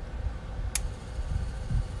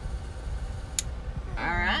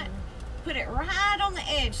 Alright. Put it right on the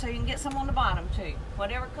edge so you can get some on the bottom too.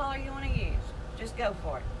 Whatever color you want to use. Just go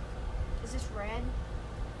for it. Is this red?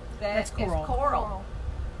 That's coral. Is coral.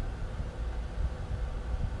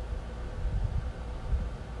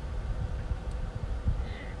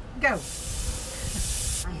 Go.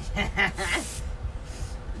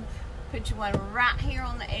 Put your one right here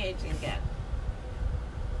on the edge and go.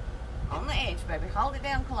 On the edge, baby. Hold it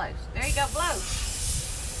down close. There you go. Blow.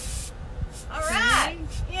 All right.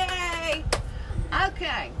 Yay.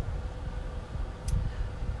 Okay.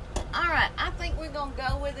 All right. I think we're going to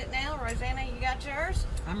go with it now. Rosanna, you got yours?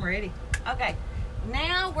 I'm ready. Okay.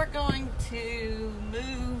 Now we're going to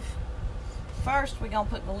move. First, we're going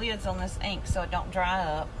to put the lids on this ink so it don't dry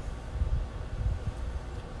up.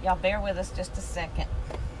 Y'all bear with us just a second.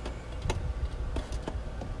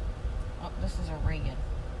 Oh, this is a red.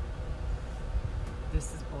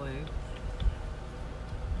 This is blue.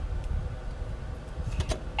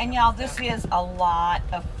 And y'all, this is a lot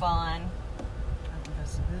of fun. That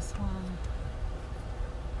goes to this one.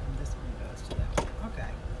 And this one goes to that one.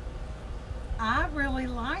 Okay. I really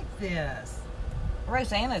like this.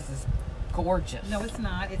 Rosanna's is gorgeous. No, it's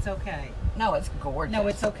not. It's okay. No, it's gorgeous. No,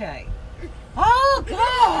 it's okay. Oh,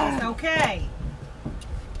 God. It's okay.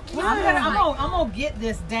 I'm gonna get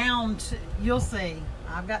this down to, you'll see.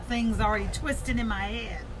 I've got things already twisting in my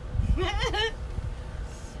head. Okay.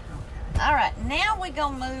 All right, now we're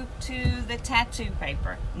going to move to the tattoo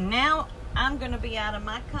paper. Now I'm going to be out of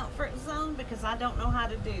my comfort zone because I don't know how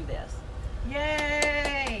to do this.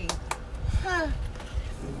 Yay!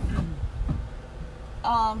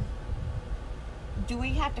 Do we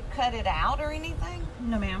have to cut it out or anything?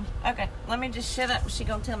 No, ma'am. Okay, let me just shut up. She's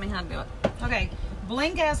going to tell me how to do it. Okay,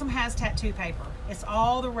 Blinggasm has tattoo paper. It's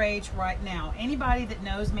all the rage right now. Anybody that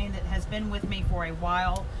knows me, that has been with me for a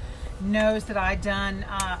while, knows that I done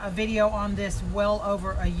a video on this well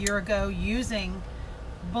over a year ago using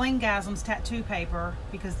Blinggasm's tattoo paper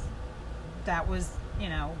because that was, you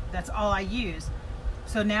know, that's all I use.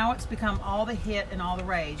 So now it's become all the hit and all the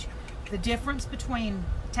rage. The difference between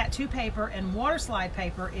tattoo paper and water slide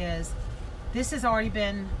paper is this has already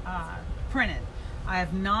been printed. I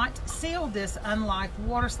have not sealed this, unlike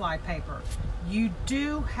water slide paper. You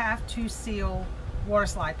do have to seal water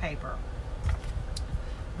slide paper.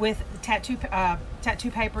 With tattoo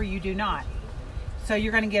paper, you do not. So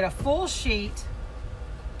you're going to get a full sheet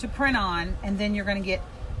to print on, and then you're going to get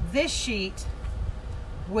this sheet,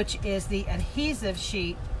 which is the adhesive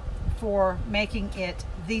sheet for making it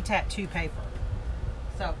the tattoo paper.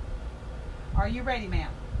 So, are you ready,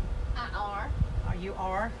 ma'am? You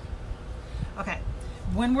are? Okay.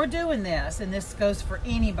 When we're doing this, and this goes for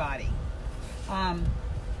anybody,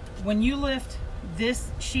 when you lift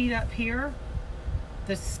this sheet up here,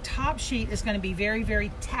 this top sheet is going to be very,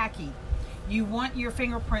 very tacky. You want your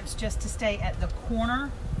fingerprints just to stay at the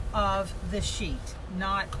corner of the sheet,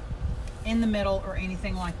 not in the middle or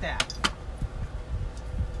anything like that.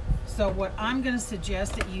 So what I'm going to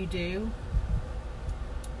suggest that you do,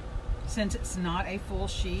 since it's not a full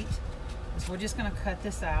sheet, is we're just going to cut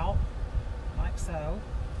this out like so.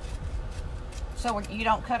 So you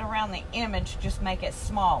don't cut around the image, just make it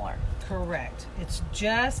smaller. Correct. It's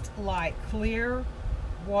just like clear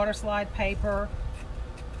water slide paper,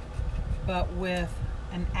 but with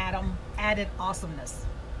an added awesomeness.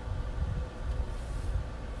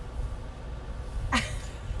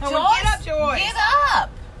 Get up, Joyce. Get up.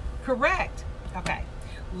 Correct. Okay.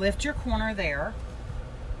 Lift your corner there.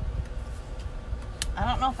 I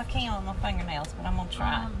don't know if I can on my fingernails, but I'm going to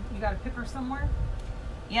try. You got a picker somewhere?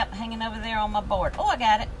 Yep, hanging over there on my board. Oh, I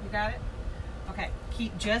got it. You got it? Okay.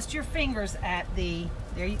 Keep just your fingers at the,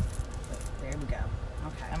 there we go.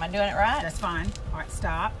 Okay. Am I doing it right? That's fine. All right,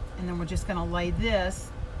 stop. And then we're just going to lay this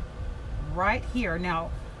right here. Now,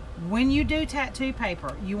 when you do tattoo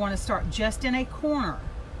paper, you want to start just in a corner.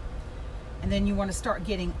 And then you want to start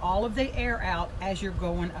getting all of the air out as you're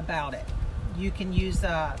going about it. You can use,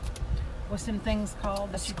 what's them things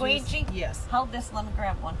called? The squeegee? Yes. Hold this, let me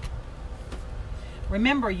grab one.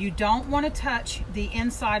 Remember, you don't want to touch the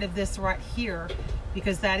inside of this right here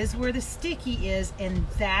because that is where the sticky is, and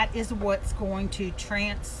that is what's going to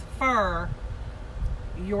transfer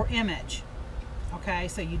your image. Okay,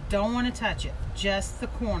 so you don't want to touch it, just the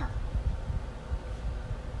corner.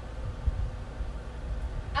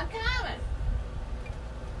 I'm coming.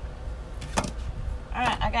 All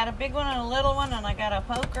right, I got a big one and a little one, and I got a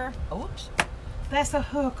poker. Oops. That's a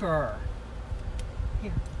hooker.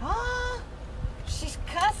 Here. Ah, she's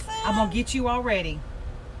cussing. I'm going to get you all ready.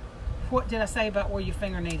 What did I say about where your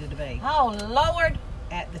finger needed to be? Oh, Lord.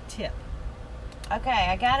 At the tip. Okay,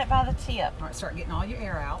 I got it by the tip. All right, start getting all your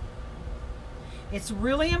air out. It's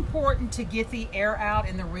really important to get the air out,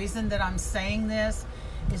 and the reason that I'm saying this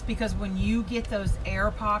is because when you get those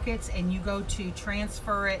air pockets and you go to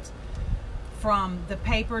transfer it from the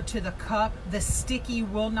paper to the cup, the sticky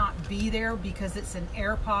will not be there because it's an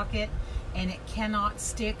air pocket and it cannot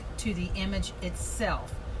stick to the image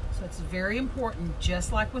itself. So it's very important,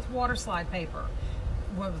 just like with water slide paper.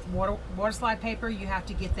 With water slide paper, you have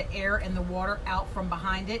to get the air and the water out from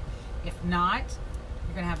behind it. If not,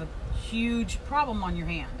 you're going to have a huge problem on your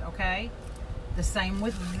hand, okay? The same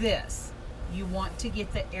with this. You want to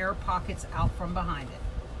get the air pockets out from behind it.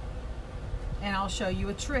 And I'll show you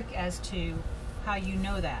a trick as to how you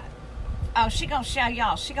know that. Oh, she gonna show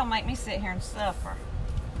y'all. She gonna make me sit here and suffer.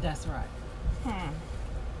 That's right.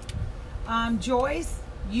 Joyce,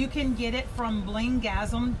 you can get it from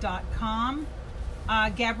blinggasm.com.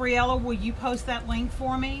 Gabriella, will you post that link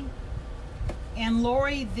for me? And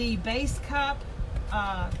Lori, the base cup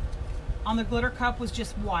on the glitter cup was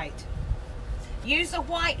just white. Use a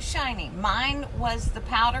white shiny. Mine was the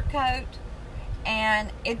powder coat,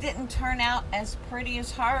 and it didn't turn out as pretty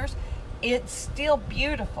as hers. It's still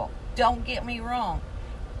beautiful. Don't get me wrong.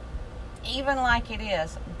 Even like it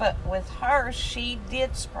is. But with hers, she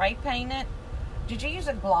did spray paint it. Did you use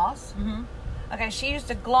a gloss? Mm-hmm. Okay, she used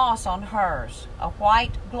a gloss on hers. A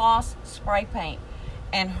white gloss spray paint.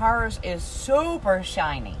 And hers is super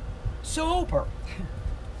shiny. Super.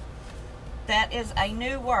 That is a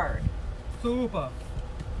new word. Super.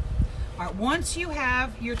 All right, once you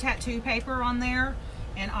have your tattoo paper on there,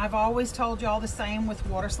 and I've always told y'all the same with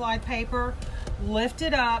water slide paper, lift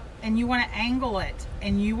it up and you want to angle it,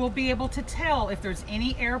 and you will be able to tell if there's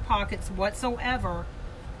any air pockets whatsoever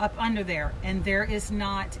up under there, and there is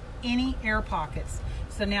not any air pockets.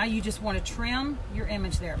 So now you just want to trim your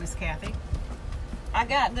image there, Miss Kathy. I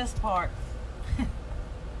got this part.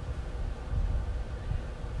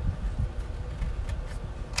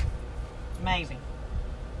 Maybe.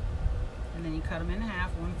 And then you cut them in half,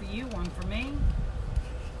 one for you, one for me.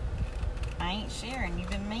 I ain't sharing. You've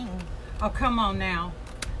been mean. Oh, come on now.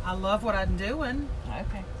 I love what I'm doing.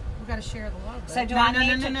 Okay. We got to share the love. So do I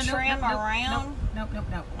need to trim around? Nope.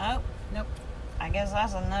 Nope. I guess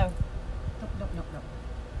that's a no. Nope.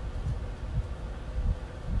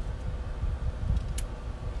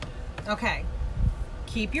 Okay.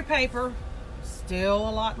 Keep your paper. Still a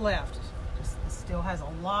lot left. It still has a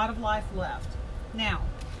lot of life left. Now,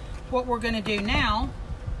 what we're going to do now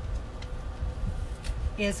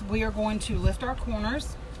is we are going to lift our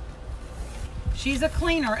corners. She's a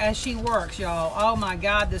cleaner as she works, y'all. Oh my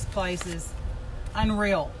God, this place is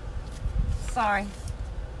unreal. Sorry.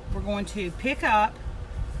 We're going to pick up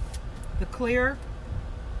the clear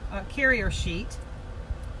carrier sheet.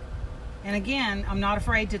 And again, I'm not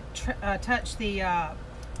afraid to touch the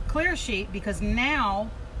clear sheet because now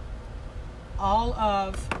all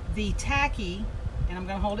of the tacky, and I'm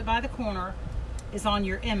going to hold it by the corner, is on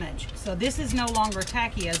your image. So this is no longer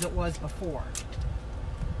tacky as it was before.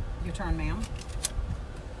 Your turn, ma'am.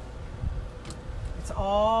 It's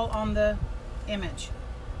all on the image.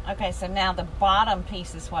 Okay, so now the bottom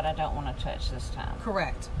piece is what I don't want to touch this time.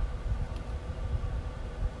 Correct.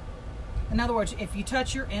 In other words, if you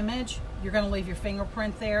touch your image, you're going to leave your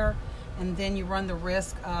fingerprint there, and then you run the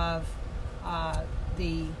risk of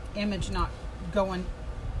the image not going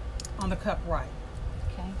on the cup right.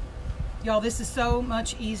 Okay. Y'all, this is so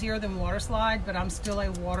much easier than water slide, but I'm still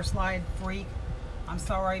a water slide freak. I'm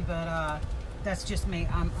sorry, but that's just me.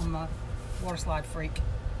 I'm a water slide freak.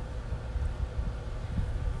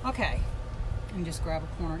 Okay. And just grab a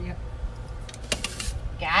corner. Yep.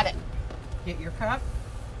 Got it. Get your cup.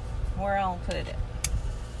 Where I'll put it.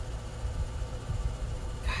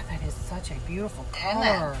 God, that is such a beautiful color.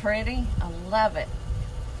 Isn't that pretty? I love it.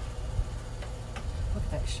 Look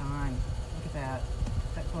at that shine. Look at that.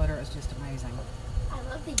 That glitter is just amazing. I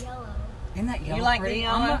love the yellow. Isn't that yellow You like pretty? the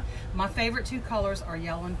yellow? My favorite two colors are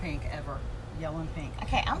yellow and pink ever. Yellow and pink.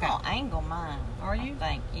 Okay, I'm going to angle mine. Are you? I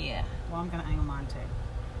think, yeah. Well, I'm going to angle mine too.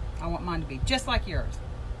 I want mine to be just like yours.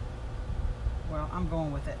 Well, I'm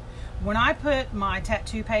going with it. When I put my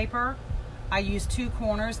tattoo paper, I use two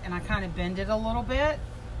corners and I kind of bend it a little bit.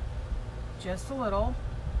 Just a little.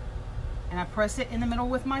 And I press it in the middle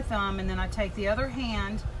with my thumb, and then I take the other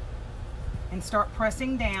hand and start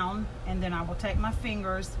pressing down, and then I will take my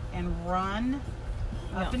fingers and run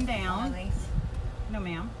up and down. No,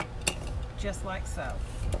 ma'am. Just like so.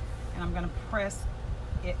 And I'm going to press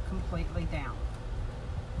it completely down.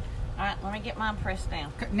 All right, let me get mine pressed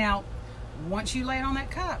down. Now, once you lay it on that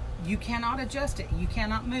cup, you cannot adjust it. You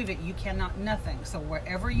cannot move it. You cannot nothing. So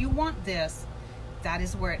wherever you want this, that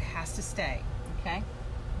is where it has to stay. Okay.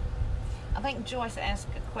 I think Joyce asked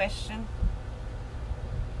a question.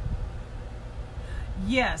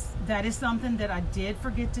 Yes, that is something that I did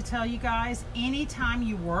forget to tell you guys. Anytime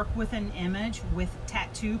you work with an image with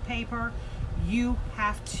tattoo paper, you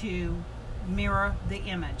have to mirror the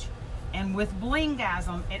image. And with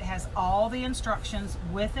Blinggasm, it has all the instructions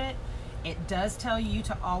with it. It does tell you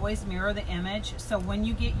to always mirror the image. So when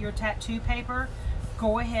you get your tattoo paper,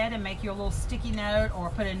 go ahead and make your little sticky note or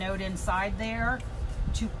put a note inside there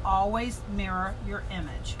to always mirror your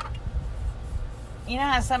image. You know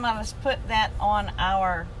how some of us put that on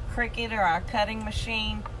our Cricut or our cutting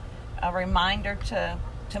machine, a reminder to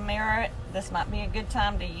mirror it? This might be a good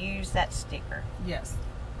time to use that sticker. Yes.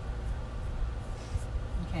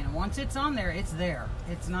 Okay, and once it's on there, it's there.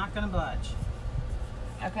 It's not going to budge.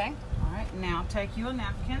 Okay. All right, now take you a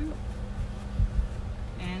napkin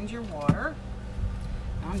and your water.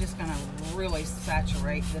 I'm just going to really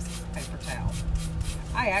saturate this paper towel.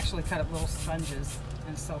 I actually cut up little sponges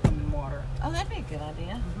and soak them in water. Oh, that'd be a good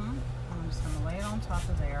idea. I'm just going to lay it on top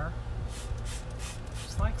of there,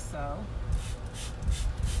 just like so.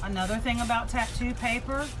 Another thing about tattoo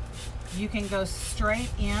paper, you can go straight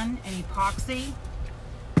in and epoxy,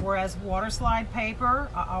 whereas water slide paper,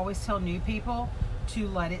 I always tell new people to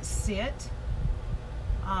let it sit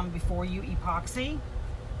before you epoxy.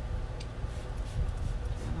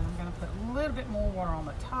 I'm going to put a little bit more water on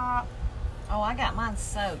the top. Oh, I got mine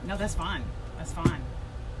soaked. No, that's fine. That's fine.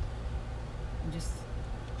 And just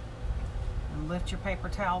lift your paper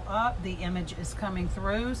towel up. The image is coming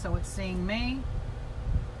through, so it's seeing me.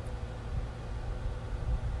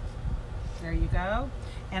 There you go.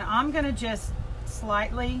 And I'm going to just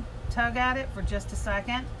slightly tug at it for just a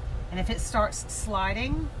second. And if it starts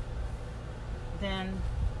sliding, then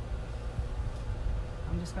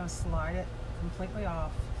I'm just going to slide it completely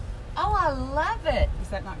off. Oh, I love it. Is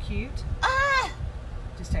that not cute? Ah!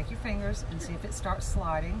 Just take your fingers and see if it starts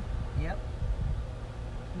sliding. Yep.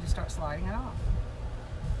 And just start sliding it off.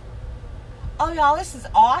 Oh, y'all, this is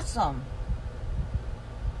awesome.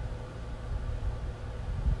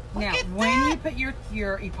 Look Now, at when that. you put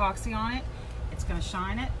your epoxy on it, it's going to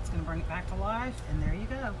shine it. It's going to bring it back to life. And there you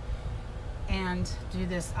go. And do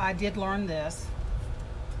this. I did learn this.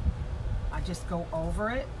 I just go over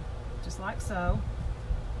it, just like so,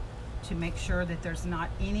 to make sure that there's not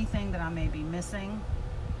anything that I may be missing.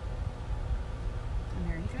 And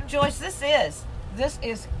there you go. Joyce, this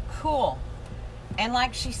is cool. And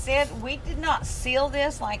like she said, we did not seal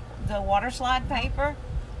this like the water slide paper.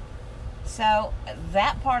 So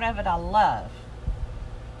that part of it I love.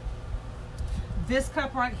 This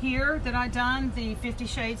cup right here that I done, the 50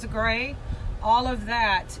 Shades of Gray, all of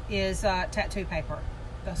that is tattoo paper.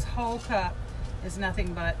 This whole cup is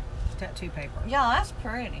nothing but tattoo paper. Yeah, that's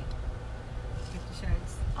pretty. 50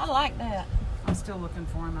 Shades. I like that. I'm still looking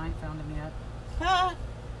for him. I ain't found him yet. Huh?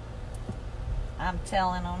 I'm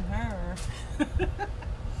telling on her.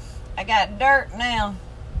 I got dirt now.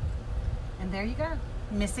 And there you go.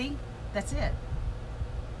 Missy, that's it.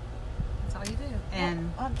 That's all you do.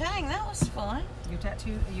 And Oh, dang, that was fun.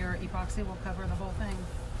 your epoxy will cover the whole thing.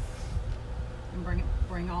 And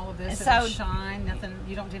bring all of this. And It'll so- shine. Nothing.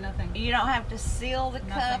 You don't do nothing. You don't have to seal the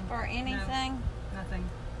Nothing. cup or anything. Nothing.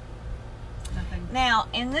 Nothing. Now,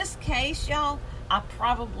 in this case, y'all, I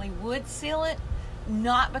probably would seal it,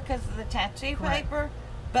 not because of the tattoo Correct. paper,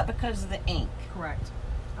 but because of the ink. Correct.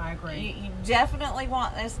 I agree. You definitely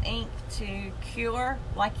want this ink to cure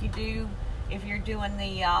like you do if you're doing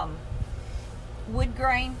the wood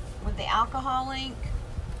grain with the alcohol ink.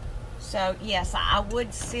 So, yes, I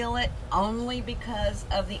would seal it only because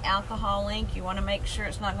of the alcohol ink. You want to make sure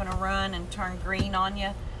it's not going to run and turn green on you.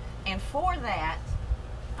 And for that,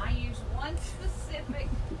 I use one specific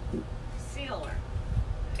filler.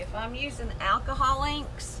 If I'm using alcohol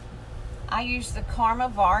inks, I use the Karma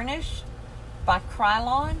Varnish by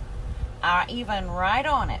Krylon. I even write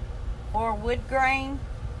on it for wood grain.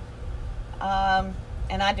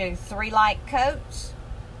 And I do 3 light coats,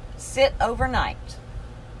 sit overnight.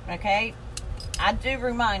 Okay? I do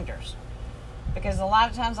reminders. Because a lot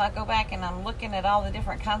of times I go back and I'm looking at all the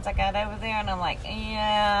different kinds I got over there and I'm like,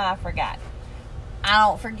 yeah, I forgot. I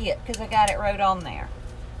don't forget because I got it wrote on there.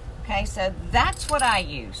 Okay, so that's what I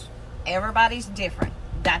use. Everybody's different.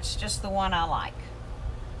 That's just the one I like.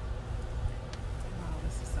 Oh,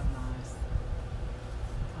 this is so nice.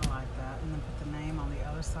 I like that. And then put the name on the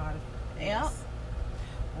other side of this. Yep.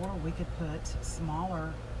 Or we could put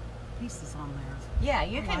smaller pieces on there. Yeah,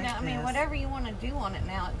 you can. Like I mean, this. whatever you want to do on it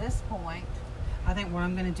now at this point. I think what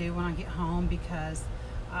I'm going to do when I get home, because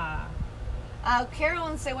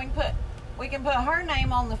Carolyn said we can put her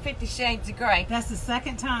name on the 50 Shades of Grey. that's the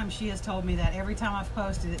second time she has told me that. Every time I've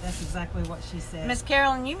posted it, that's exactly what she said. Miss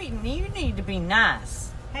Carolyn, you need to be nice.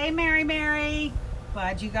 Hey, Mary.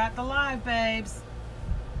 Glad you got the live, babes.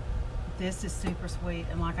 This is super sweet.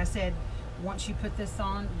 And like I said, once you put this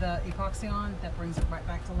on, the epoxy on, that brings it right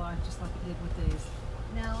back to life, just like it did with these.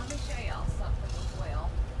 Now, let me show y'all something as well.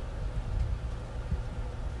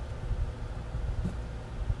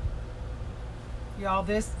 Y'all,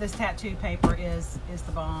 this tattoo paper is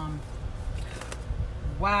the bomb.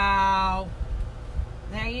 Wow.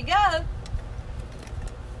 There you go.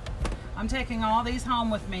 I'm taking all these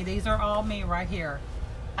home with me. These are all me right here.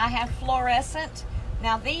 I have fluorescent.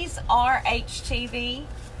 Now, these are HTV.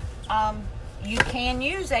 You can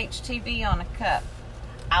use HTV on a cup.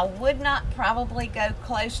 I would not probably go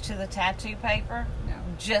close to the tattoo paper, No.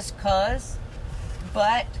 just cause,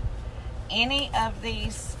 but any of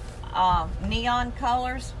these neon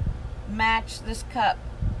colors match this cup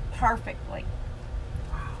perfectly.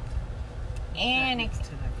 Wow. And That needs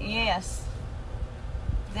to look good. yes,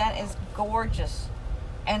 that is gorgeous.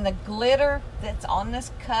 And the glitter that's on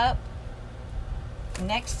this cup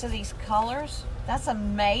next to these colors, that's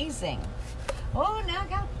amazing. Oh, now I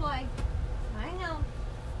gotta play. Hang on.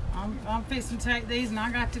 I'm fixing to take these and I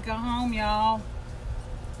got to go home, y'all.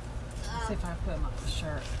 Let's see if I put them on the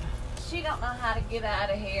shirt. She don't know how to get out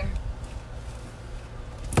of here.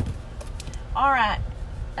 All right,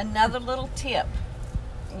 another little tip.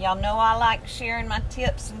 Y'all know I like sharing my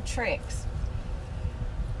tips and tricks.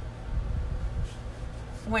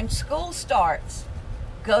 When school starts,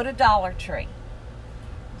 go to Dollar Tree.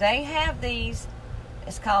 They have these,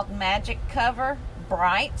 it's called Magic Cover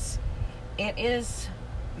Brights. It is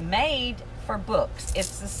made for books.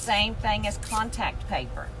 It's the same thing as contact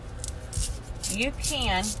paper. You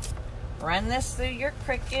can run this through your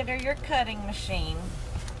Cricut or your cutting machine,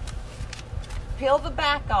 peel the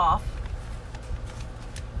back off,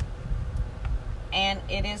 and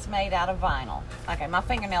it is made out of vinyl. Okay, my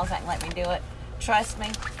fingernails ain't let me do it. Trust me,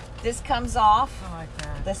 this comes off, I like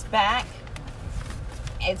that. this back.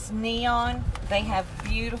 It's neon. They have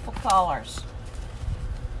beautiful colors.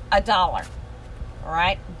 $1,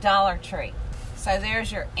 right? Dollar Tree. So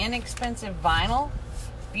there's your inexpensive vinyl,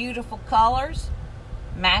 beautiful colors,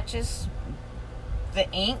 matches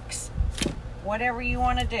the inks, whatever you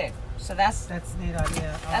want to do. So that's a neat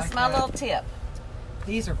idea. I that's like my that. little tip.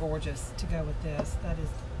 These are gorgeous to go with this. That is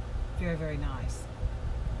very, very nice.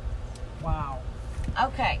 Wow.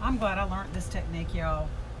 Okay. I'm glad I learned this technique, y'all.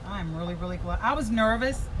 I'm really, really glad. I was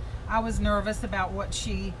nervous. I was nervous about what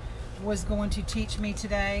she was going to teach me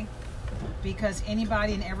today, because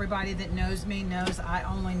anybody and everybody that knows me knows I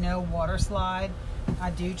only know water slide. I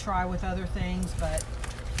do try with other things, but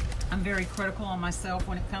I'm very critical on myself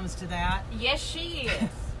when it comes to that. Yes, she is.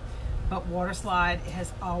 But water slide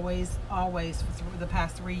has always, for the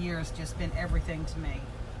past 3 years, just been everything to me.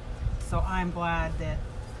 So I'm glad that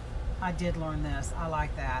I did learn this. I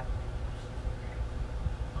like that.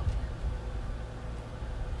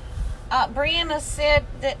 Brianna said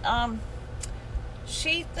that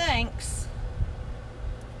she thinks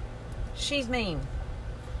she's mean.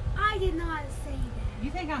 I did not say that.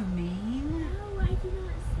 You think I'm mean? No, I did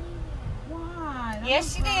not say that. Why? I'm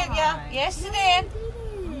Yes, she gonna did, cry. yeah. Yes, she No, did. I I'm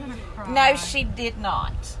didn't. gonna cry. No, she did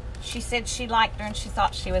not. She said she liked her and she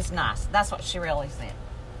thought she was nice. That's what she really said.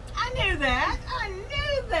 I knew that. I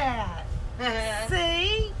knew that.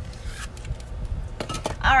 See?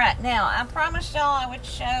 All right, now I promised y'all I would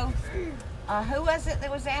show. Who was it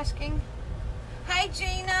that was asking? Hey,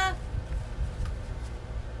 Gina.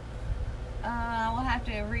 We'll have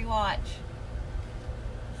to rewatch.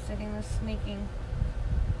 Sitting the sneaking.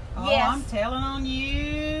 Oh, Yes. I'm telling on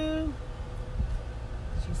you.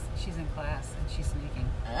 She's in class and she's sneaking.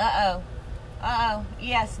 Uh-oh.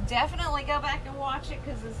 Yes, definitely go back and watch it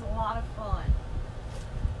because it's a lot of fun.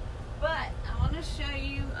 But I want to show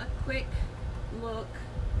you a quick look.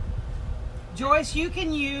 Joyce, you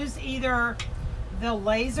can use either the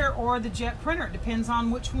laser or the jet printer. It depends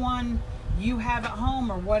on which one you have at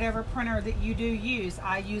home or whatever printer that you do use.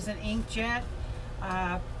 I use an inkjet.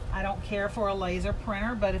 I don't care for a laser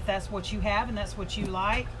printer, but if that's what you have and that's what you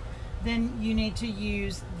like, then you need to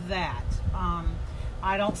use that.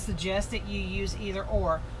 I don't suggest that you use either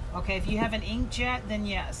or. Okay, if you have an inkjet, then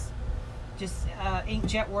yes, just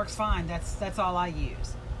inkjet works fine. That's all I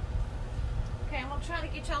use. Okay, I'm gonna try to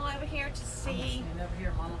get y'all over here to see over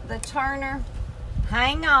here, Mama. the turner.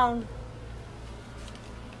 Hang on.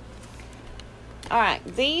 All right,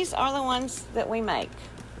 these are the ones that we make.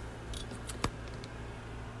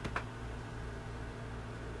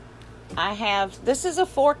 This is a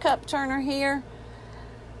 4-cup turner here.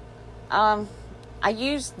 I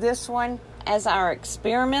used this one as our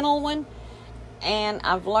experimental one, and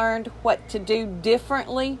I've learned what to do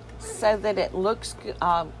differently so that it looks,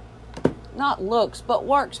 not looks, but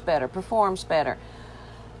works better, performs better.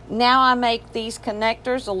 Now I make these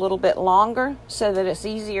connectors a little bit longer so that it's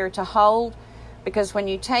easier to hold, because when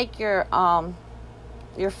you take your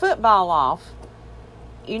football off,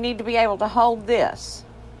 you need to be able to hold this.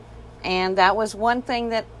 And that was one thing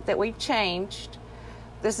that we changed.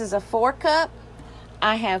 This is a 4-cup.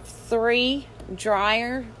 I have 3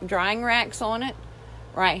 drying racks on it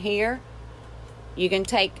right here. You can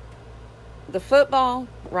take the football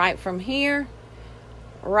right from here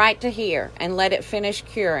right to here and let it finish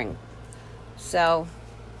curing. So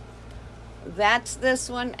that's this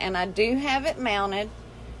one, and I do have it mounted.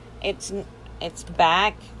 It's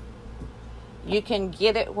back. You can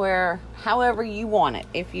get it however you want it.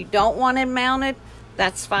 If you don't want it mounted,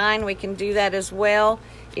 that's fine. We can do that as well.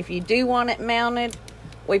 If you do want it mounted,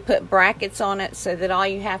 we put brackets on it so that all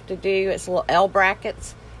you have to do is little L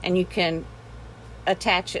brackets, and you can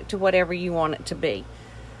attach it to whatever you want it to be.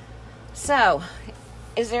 So,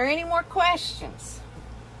 is there any more questions?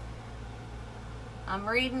 I'm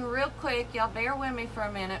reading real quick. Y'all bear with me for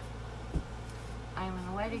a minute. I am in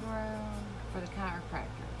the waiting room for the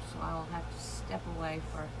chiropractor, so I'll have to step away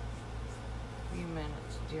for a few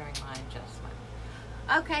minutes during my adjustment.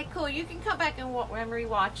 Okay, cool. You can come back and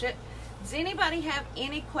rewatch it. Does anybody have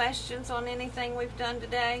any questions on anything we've done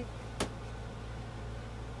today?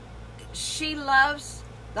 She loves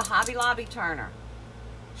the Hobby Lobby turner.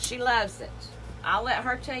 She loves it. I'll let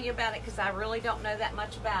her tell you about it because I really don't know that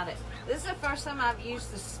much about it. This is the first time I've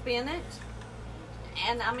used the spin it.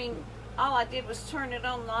 And I mean, all I did was turn it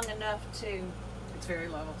on long enough to... It's very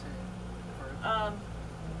level too.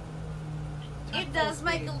 It does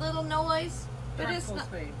make a little noise, but Turn it's full not...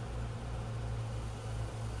 speed.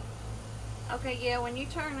 Okay, yeah, when you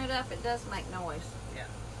turn it up, it does make noise. Yeah.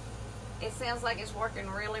 It sounds like it's working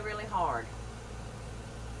really, really hard.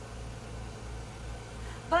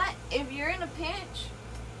 But if you're in a pinch,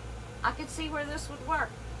 I could see where this would work.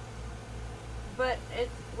 But it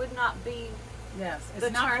would not be Yes, it's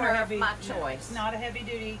the not turner for heavy, of my no, choice. it's not a heavy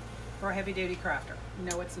duty for a heavy duty crafter.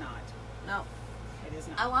 No, it's not. No. It is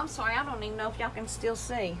not. Oh, I'm sorry. I don't even know if y'all can still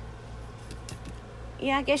see.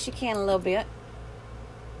 Yeah, I guess you can a little bit.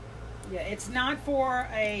 Yeah, it's not for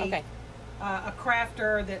Okay. A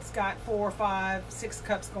crafter that's got 4, 5, 6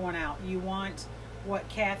 cups going out. You want what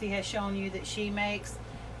Kathy has shown you that she makes.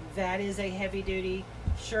 That is a heavy duty,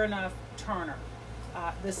 sure enough, turner.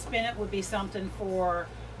 The spinet would be something for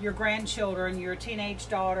your grandchildren, your teenage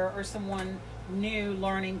daughter, or someone new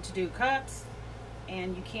learning to do cups,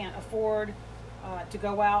 and you can't afford to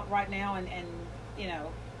go out right now and you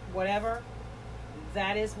know, whatever.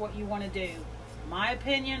 That is what you want to do. My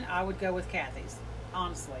opinion, I would go with Kathy's,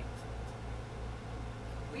 honestly.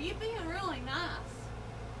 Well, you're being really nice.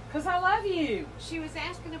 Because I love you. She was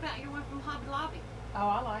asking about your one from Hobby Lobby. Oh,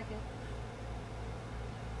 I like it.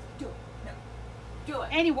 Do it. No. Do it.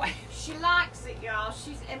 Anyway. She likes it, y'all.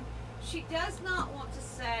 She does not want to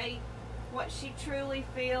say what she truly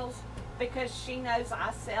feels because she knows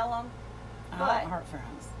I sell them. But heart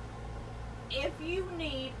friends. If you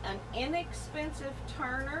need an inexpensive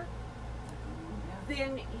turner,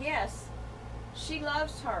 then yes, she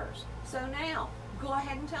loves hers. So now, go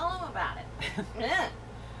ahead and tell them about it. Yeah.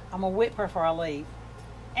 I'm a whip her before I leave.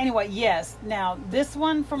 Anyway, yes. Now, this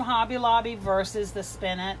one from Hobby Lobby versus the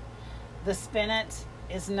spinet. The spinet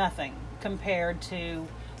is nothing compared to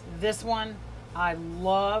this one. I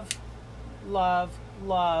love, love,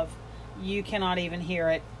 love. You cannot even hear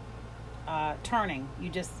it turning.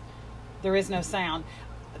 There is no sound.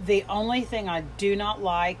 The only thing I do not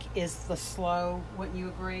like is the slow. Wouldn't you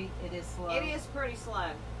agree? It is slow. It is pretty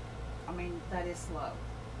slow. I mean, that is slow.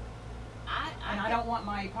 And I don't want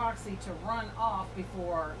my epoxy to run off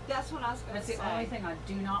before. That's what I was going to say. That's the only thing I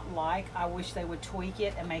do not like. I wish they would tweak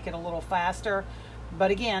it and make it a little faster.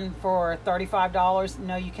 But again, for $35,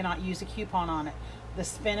 no, you cannot use a coupon on it. The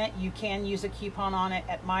Spin It, you can use a coupon on it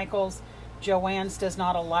at Michael's. Joann's does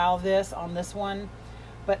not allow this on this one.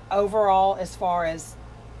 But overall, as far as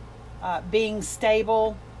being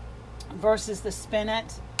stable versus the Spin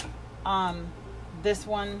It, this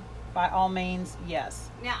one, by all means, yes.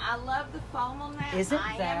 Now, I love the foam on that. Isn't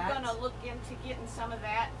I that? am going to look into getting some of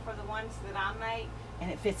that for the ones that I make. And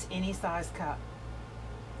it fits any size cup.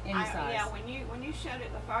 Any size. Yeah, when you showed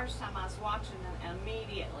it the first time, I was watching it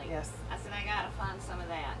immediately. Yes. I said, I got to find some of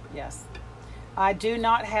that. Yes. I do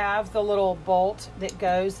not have the little bolt that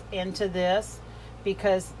goes into this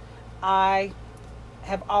because I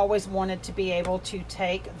have always wanted to be able to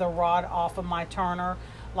take the rod off of my turner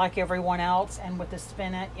like everyone else, and with the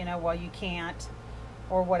Spin It, you know, well, you can't,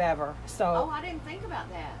 or whatever. So I didn't think about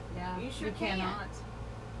that. yeah, you sure cannot.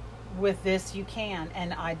 With this, you can,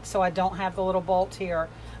 and so I don't have the little bolt here.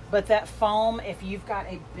 But that foam, if you've got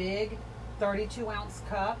a big 32-ounce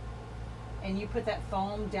cup, and you put that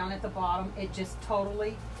foam down at the bottom, it just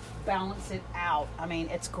totally balances it out. I mean,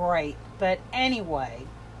 it's great. But anyway,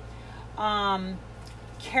 Carolyn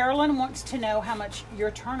wants to know how much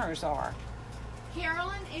your turners are.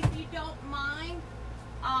 Carolyn, if you don't mind,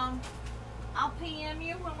 I'll PM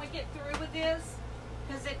you when we get through with this,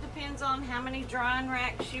 because it depends on how many drying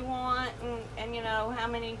racks you want and you know how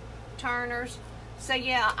many turners. So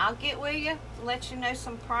yeah, I'll get with you, let you know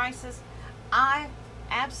some prices. I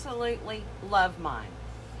absolutely love mine.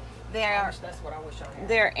 That's what I wish I had.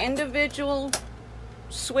 They're individual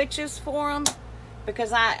switches for them,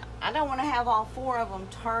 because I don't want to have all 4 of them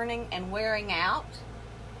turning and wearing out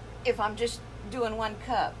if I'm just doing 1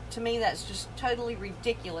 cup. To me, that's just totally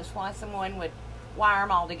ridiculous why someone would wire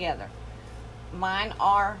them all together. Mine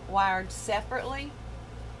are wired separately.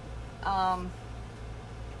 I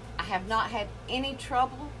have not had any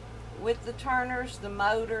trouble with the turners, the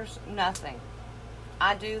motors, nothing.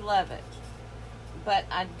 I do love it, but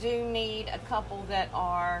I do need a couple that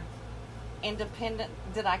are independent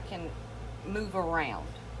that I can move around,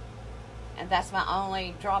 and that's my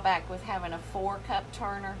only drawback with having a 4-cup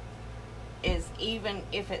turner. Is even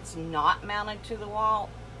if it's not mounted to the wall,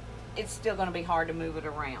 it's still going to be hard to move it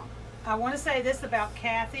around. I want to say this about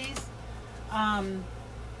Kathy's.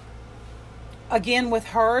 Again, with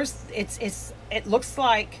hers, it looks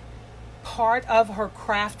like part of her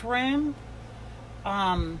craft room.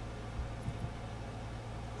 I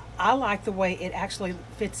like the way it actually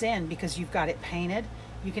fits in because you've got it painted.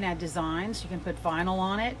 You can add designs. You can put vinyl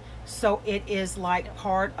on it. So it is like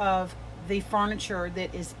part of the furniture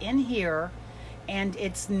that is in here, and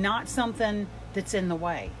it's not something that's in the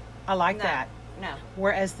way. I like that. No.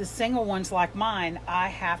 Whereas the single ones like mine, I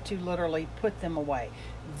have to literally put them away.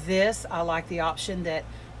 This, I like the option that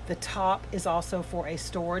the top is also for a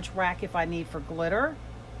storage rack if I need for glitter.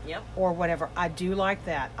 Yep. Or whatever. I do like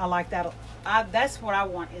that. I like that. That's what I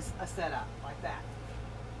want, is a setup like that.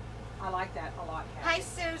 I like that a lot, Kathy.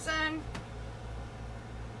 Hey, Susan.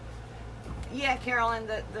 Yeah, Carolyn,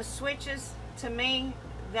 the switches, to me,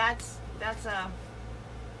 that's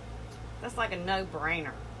like a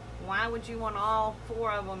no-brainer. Why would you want all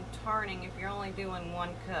 4 of them turning if you're only doing 1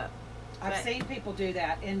 cup? I've seen people do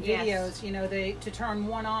that in videos. Yes. You know, to turn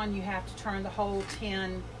one on, you have to turn the whole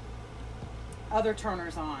 10 other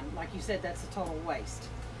turners on. Like you said, that's a total waste.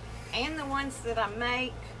 And the ones that I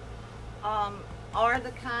make are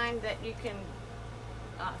the kind that you can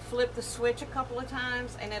flip the switch a couple of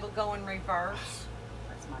times and it'll go in reverse.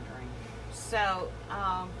 That's my dream. So,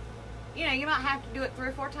 you know, you might have to do it 3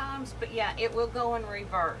 or 4 times, but yeah, it will go in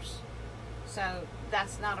reverse. So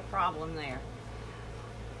that's not a problem there.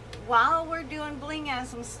 While we're doing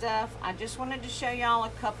Blinggasm stuff, I just wanted to show y'all a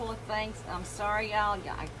couple of things. I'm sorry, y'all.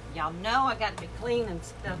 Y'all know I got to be cleaning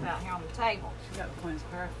stuff out here on the table. She got the cleanest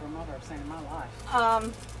craft for a mother I've seen in my life.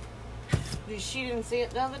 She didn't see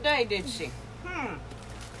it the other day, did she?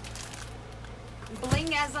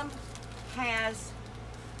 Blinggasm has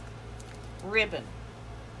ribbon.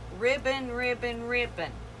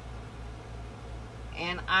 Ribbon.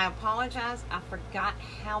 And I apologize, I forgot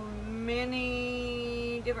how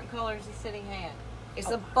many different colors he said he had. It's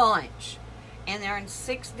a bunch. And they're in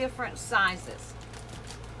 6 different sizes.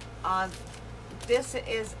 This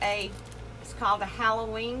is it's called a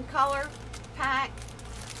Halloween color pack.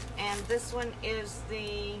 And this one is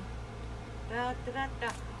the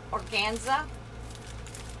organza.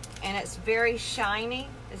 And it's very shiny.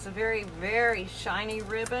 It's a very, very shiny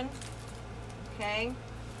ribbon. Okay.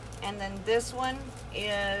 And then this one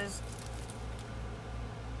is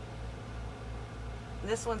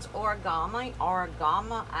This one's origami.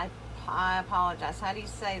 Origami. I apologize. How do you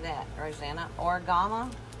say that, Rosanna?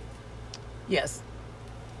 Origami? Yes.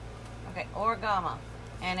 Okay, origami.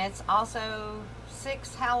 And it's also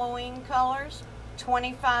 6 Halloween colors,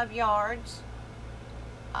 25 yards.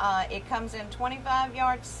 It comes in 25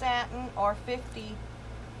 yards satin or 50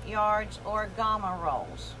 yards origami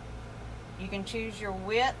rolls. You can choose your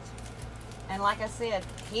width. And like I said,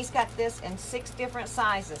 he's got this in 6 different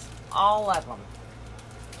sizes, all of them.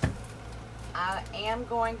 I am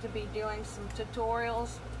going to be doing some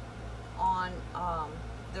tutorials on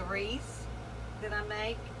the wreaths that I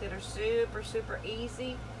make that are super, super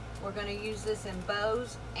easy. We're going to use this in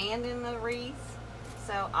bows and in the wreaths.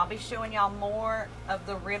 So I'll be showing y'all more of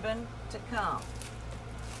the ribbon to come.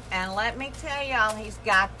 And let me tell y'all, he's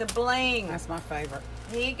got the bling. That's my favorite.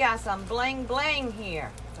 He got some bling bling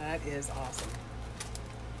here. That is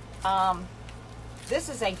awesome. This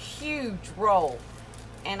is a huge roll.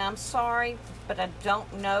 And I'm sorry, but I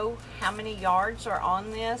don't know how many yards are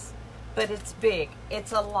on this, but it's big.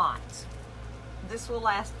 It's a lot. This will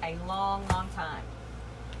last a long, long time.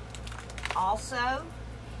 Also,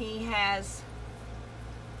 he has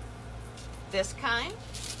this kind.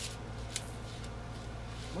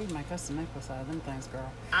 We can make us a necklace out of them things,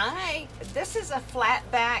 girl. This is a flat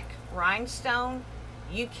back rhinestone.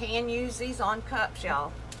 You can use these on cups,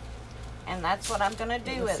 y'all. And that's what I'm gonna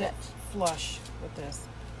do with it. Flush with this.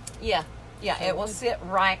 Yeah, it will sit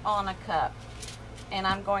right on a cup. And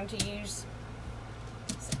I'm going to use,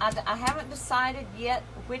 I haven't decided yet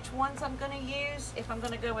which ones I'm gonna use, if I'm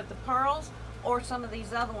gonna go with the pearls or some of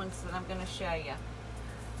these other ones that I'm gonna show you.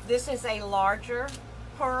 This is a larger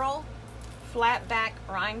pearl flat back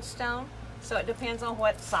rhinestone, so it depends on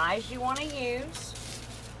what size you want to use.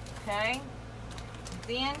 Okay,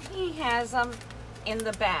 then he has them in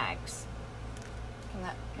the bags.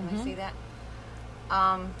 Can I see that?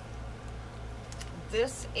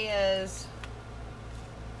 This is,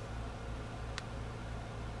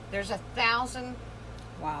 there's 1,000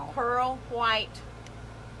 pearl white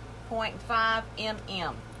 0.5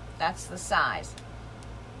 mm. That's the size.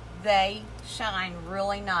 They shine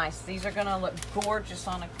really nice. These are gonna look gorgeous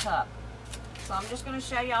on a cup. So I'm just gonna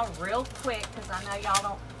show y'all real quick because I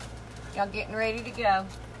know y'all getting ready to go.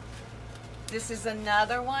 This is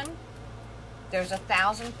another one. There's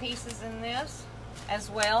 1,000 pieces in this as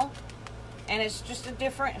well. And it's just a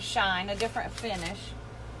different shine, a different finish.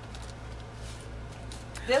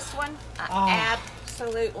 This one I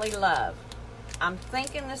absolutely love. I'm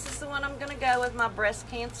thinking this is the one I'm gonna go with my breast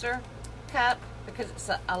cancer cup because it's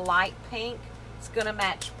a light pink. It's gonna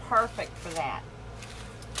match perfect for that.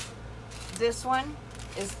 This one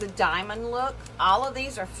is the diamond look. All of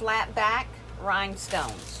these are flat back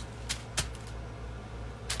rhinestones.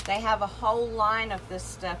 They have a whole line of this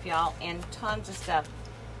stuff, y'all, and tons of stuff.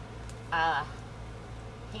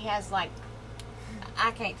 He has like,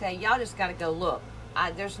 I can't tell you, y'all just gotta go look.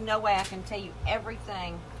 There's no way I can tell you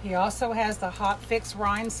everything. He also has the hot fix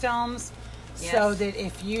rhinestones, Yes. so that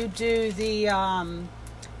if you do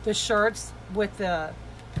the shirts with the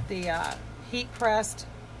heat pressed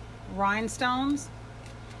rhinestones,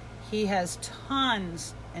 he has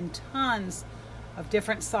tons and tons of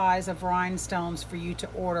different size of rhinestones for you to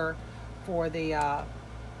order for the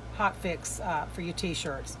hot fix for your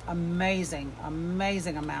t-shirts. Amazing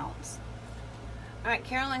amounts. All right,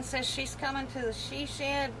 Carolyn says she's coming to the she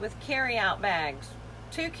shed with carry-out bags.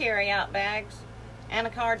 2 carry-out bags and a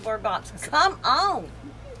cardboard box. Come on.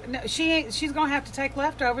 No, she ain't. She's gonna have to take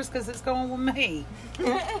leftovers because it's going with me.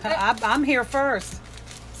 I'm here first.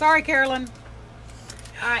 Sorry, Carolyn.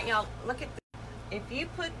 All right, y'all, look at this. If you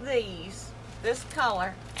put this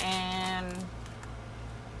color, and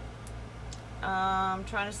I'm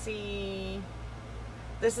trying to see,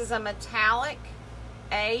 this is a metallic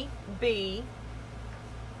AB.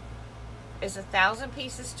 Is 1,000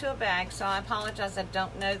 pieces to a bag, so I apologize, I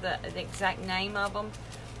don't know the exact name of them,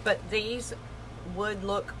 but these would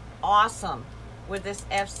look awesome with this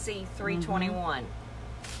FC 321.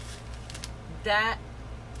 That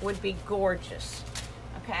would be gorgeous.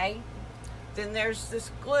 Okay, then there's this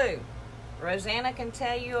glue. Rosanna can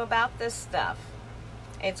tell you about this stuff.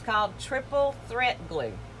 It's called triple threat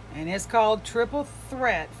glue, And it's called triple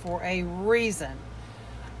threat for a reason.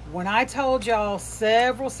 When I told y'all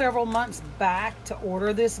several months back to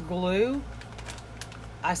order this glue,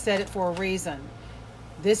 I said it for a reason.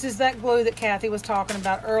 This is that glue that Kathy was talking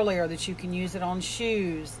about earlier, that you can use it on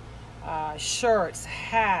shoes, shirts,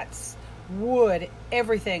 hats, wood,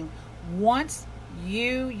 everything. Once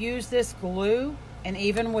you use this glue, and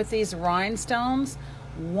even with these rhinestones,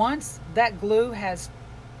 once that glue has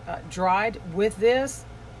dried with this,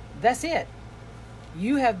 that's it.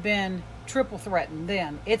 you have been triple threatened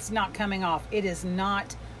then. It's not coming off. It is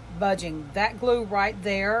not budging. That glue right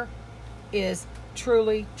there is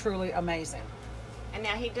truly, truly amazing. And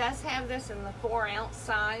now he does have this in the 4-ounce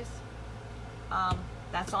size.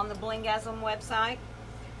 That's on the Blinggasm website.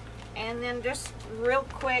 And then just real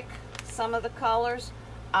quick, some of the colors.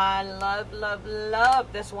 I love, love,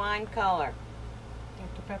 love this wine color.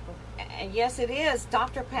 Dr. Pepper. Yes, it is.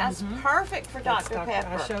 Dr. Pepper's perfect for Dr. Pepper.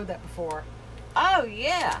 I showed that before. Oh,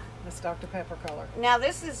 yeah. That's Dr. Pepper color. Now,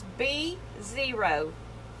 this is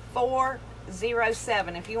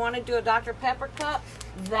B0407. If you want to do a Dr. Pepper cup,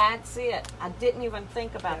 that's it. I didn't even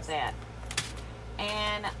think about that.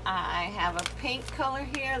 And I have a pink color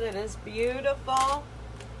here that is beautiful.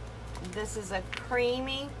 This is a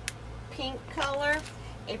creamy pink color.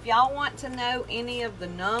 If y'all want to know any of the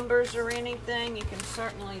numbers or anything, you can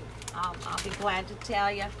certainly, I'll be glad to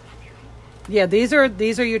tell you. Yeah, these are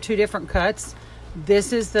your two different cuts.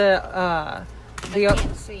 This is the I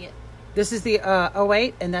can't see it. This is the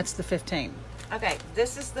 08 and that's the 15. Okay,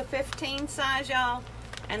 this is the 15 size, y'all,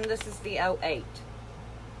 and this is the 08.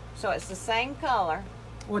 So it's the same color.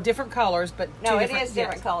 Well, different colors, but no, it is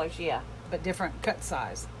different colors, yeah. But different cut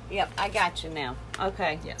size. Yep, I got you now.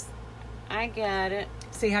 Okay. Yes. I got it.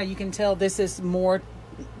 See how you can tell this is more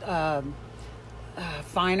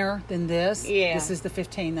finer than this? Yeah. This is the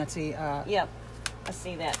 15. That's the... Yep, I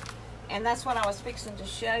see that. And that's what I was fixing to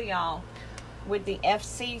show y'all with the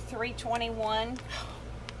FC 321.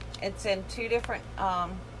 It's in two different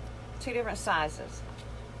sizes.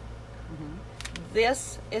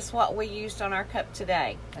 This is what we used on our cup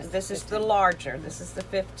today. This is the larger. This is the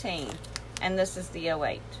 15. And this is the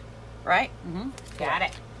 08. Right? Got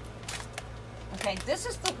it. Okay, this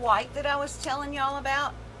is the white that I was telling y'all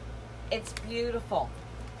about. It's beautiful.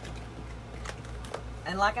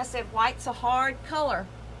 And like I said, white's a hard color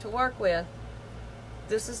to work with.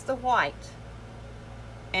 This is the white.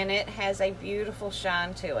 And it has a beautiful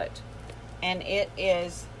shine to it. And it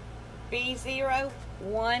is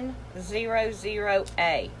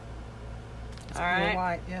B0100A. All right.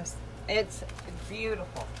 White, yes. It's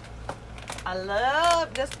beautiful. I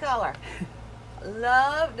love this color.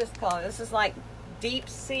 Love this color. This is like deep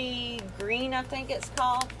sea green, I think it's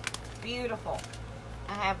called. Beautiful.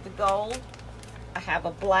 I have the gold. I have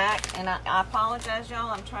a black, and I apologize, y'all.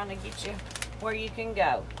 I'm trying to get you where you can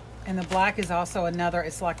go. And the black is also another.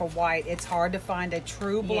 It's like a white. It's hard to find a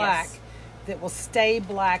true black that will stay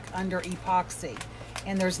black under epoxy.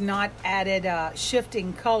 And there's not added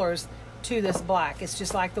shifting colors to this black. It's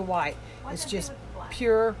just like the white. It's just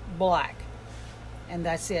pure black. And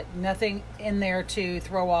that's it. Nothing in there to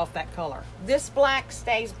throw off that color. This black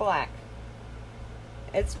stays black.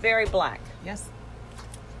 It's very black. Yes.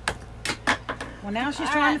 Well, now she's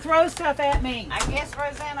trying to throw stuff at me. I guess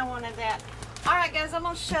Rosanna wanted that. All right, guys, I'm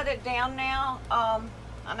going to shut it down now. I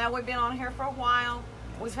know we've been on here for a while.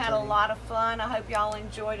 We've had a lot of fun. I hope y'all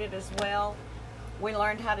enjoyed it as well. We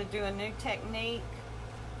learned how to do a new technique,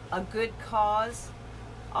 a good cause,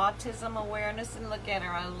 autism awareness, and look at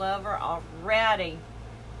her. I love her already.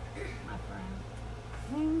 My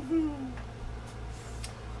friend.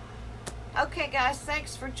 Okay, guys,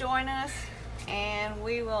 thanks for joining us, and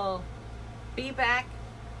we will be back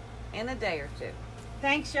in a day or two.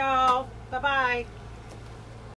 Thanks, y'all. Bye-bye.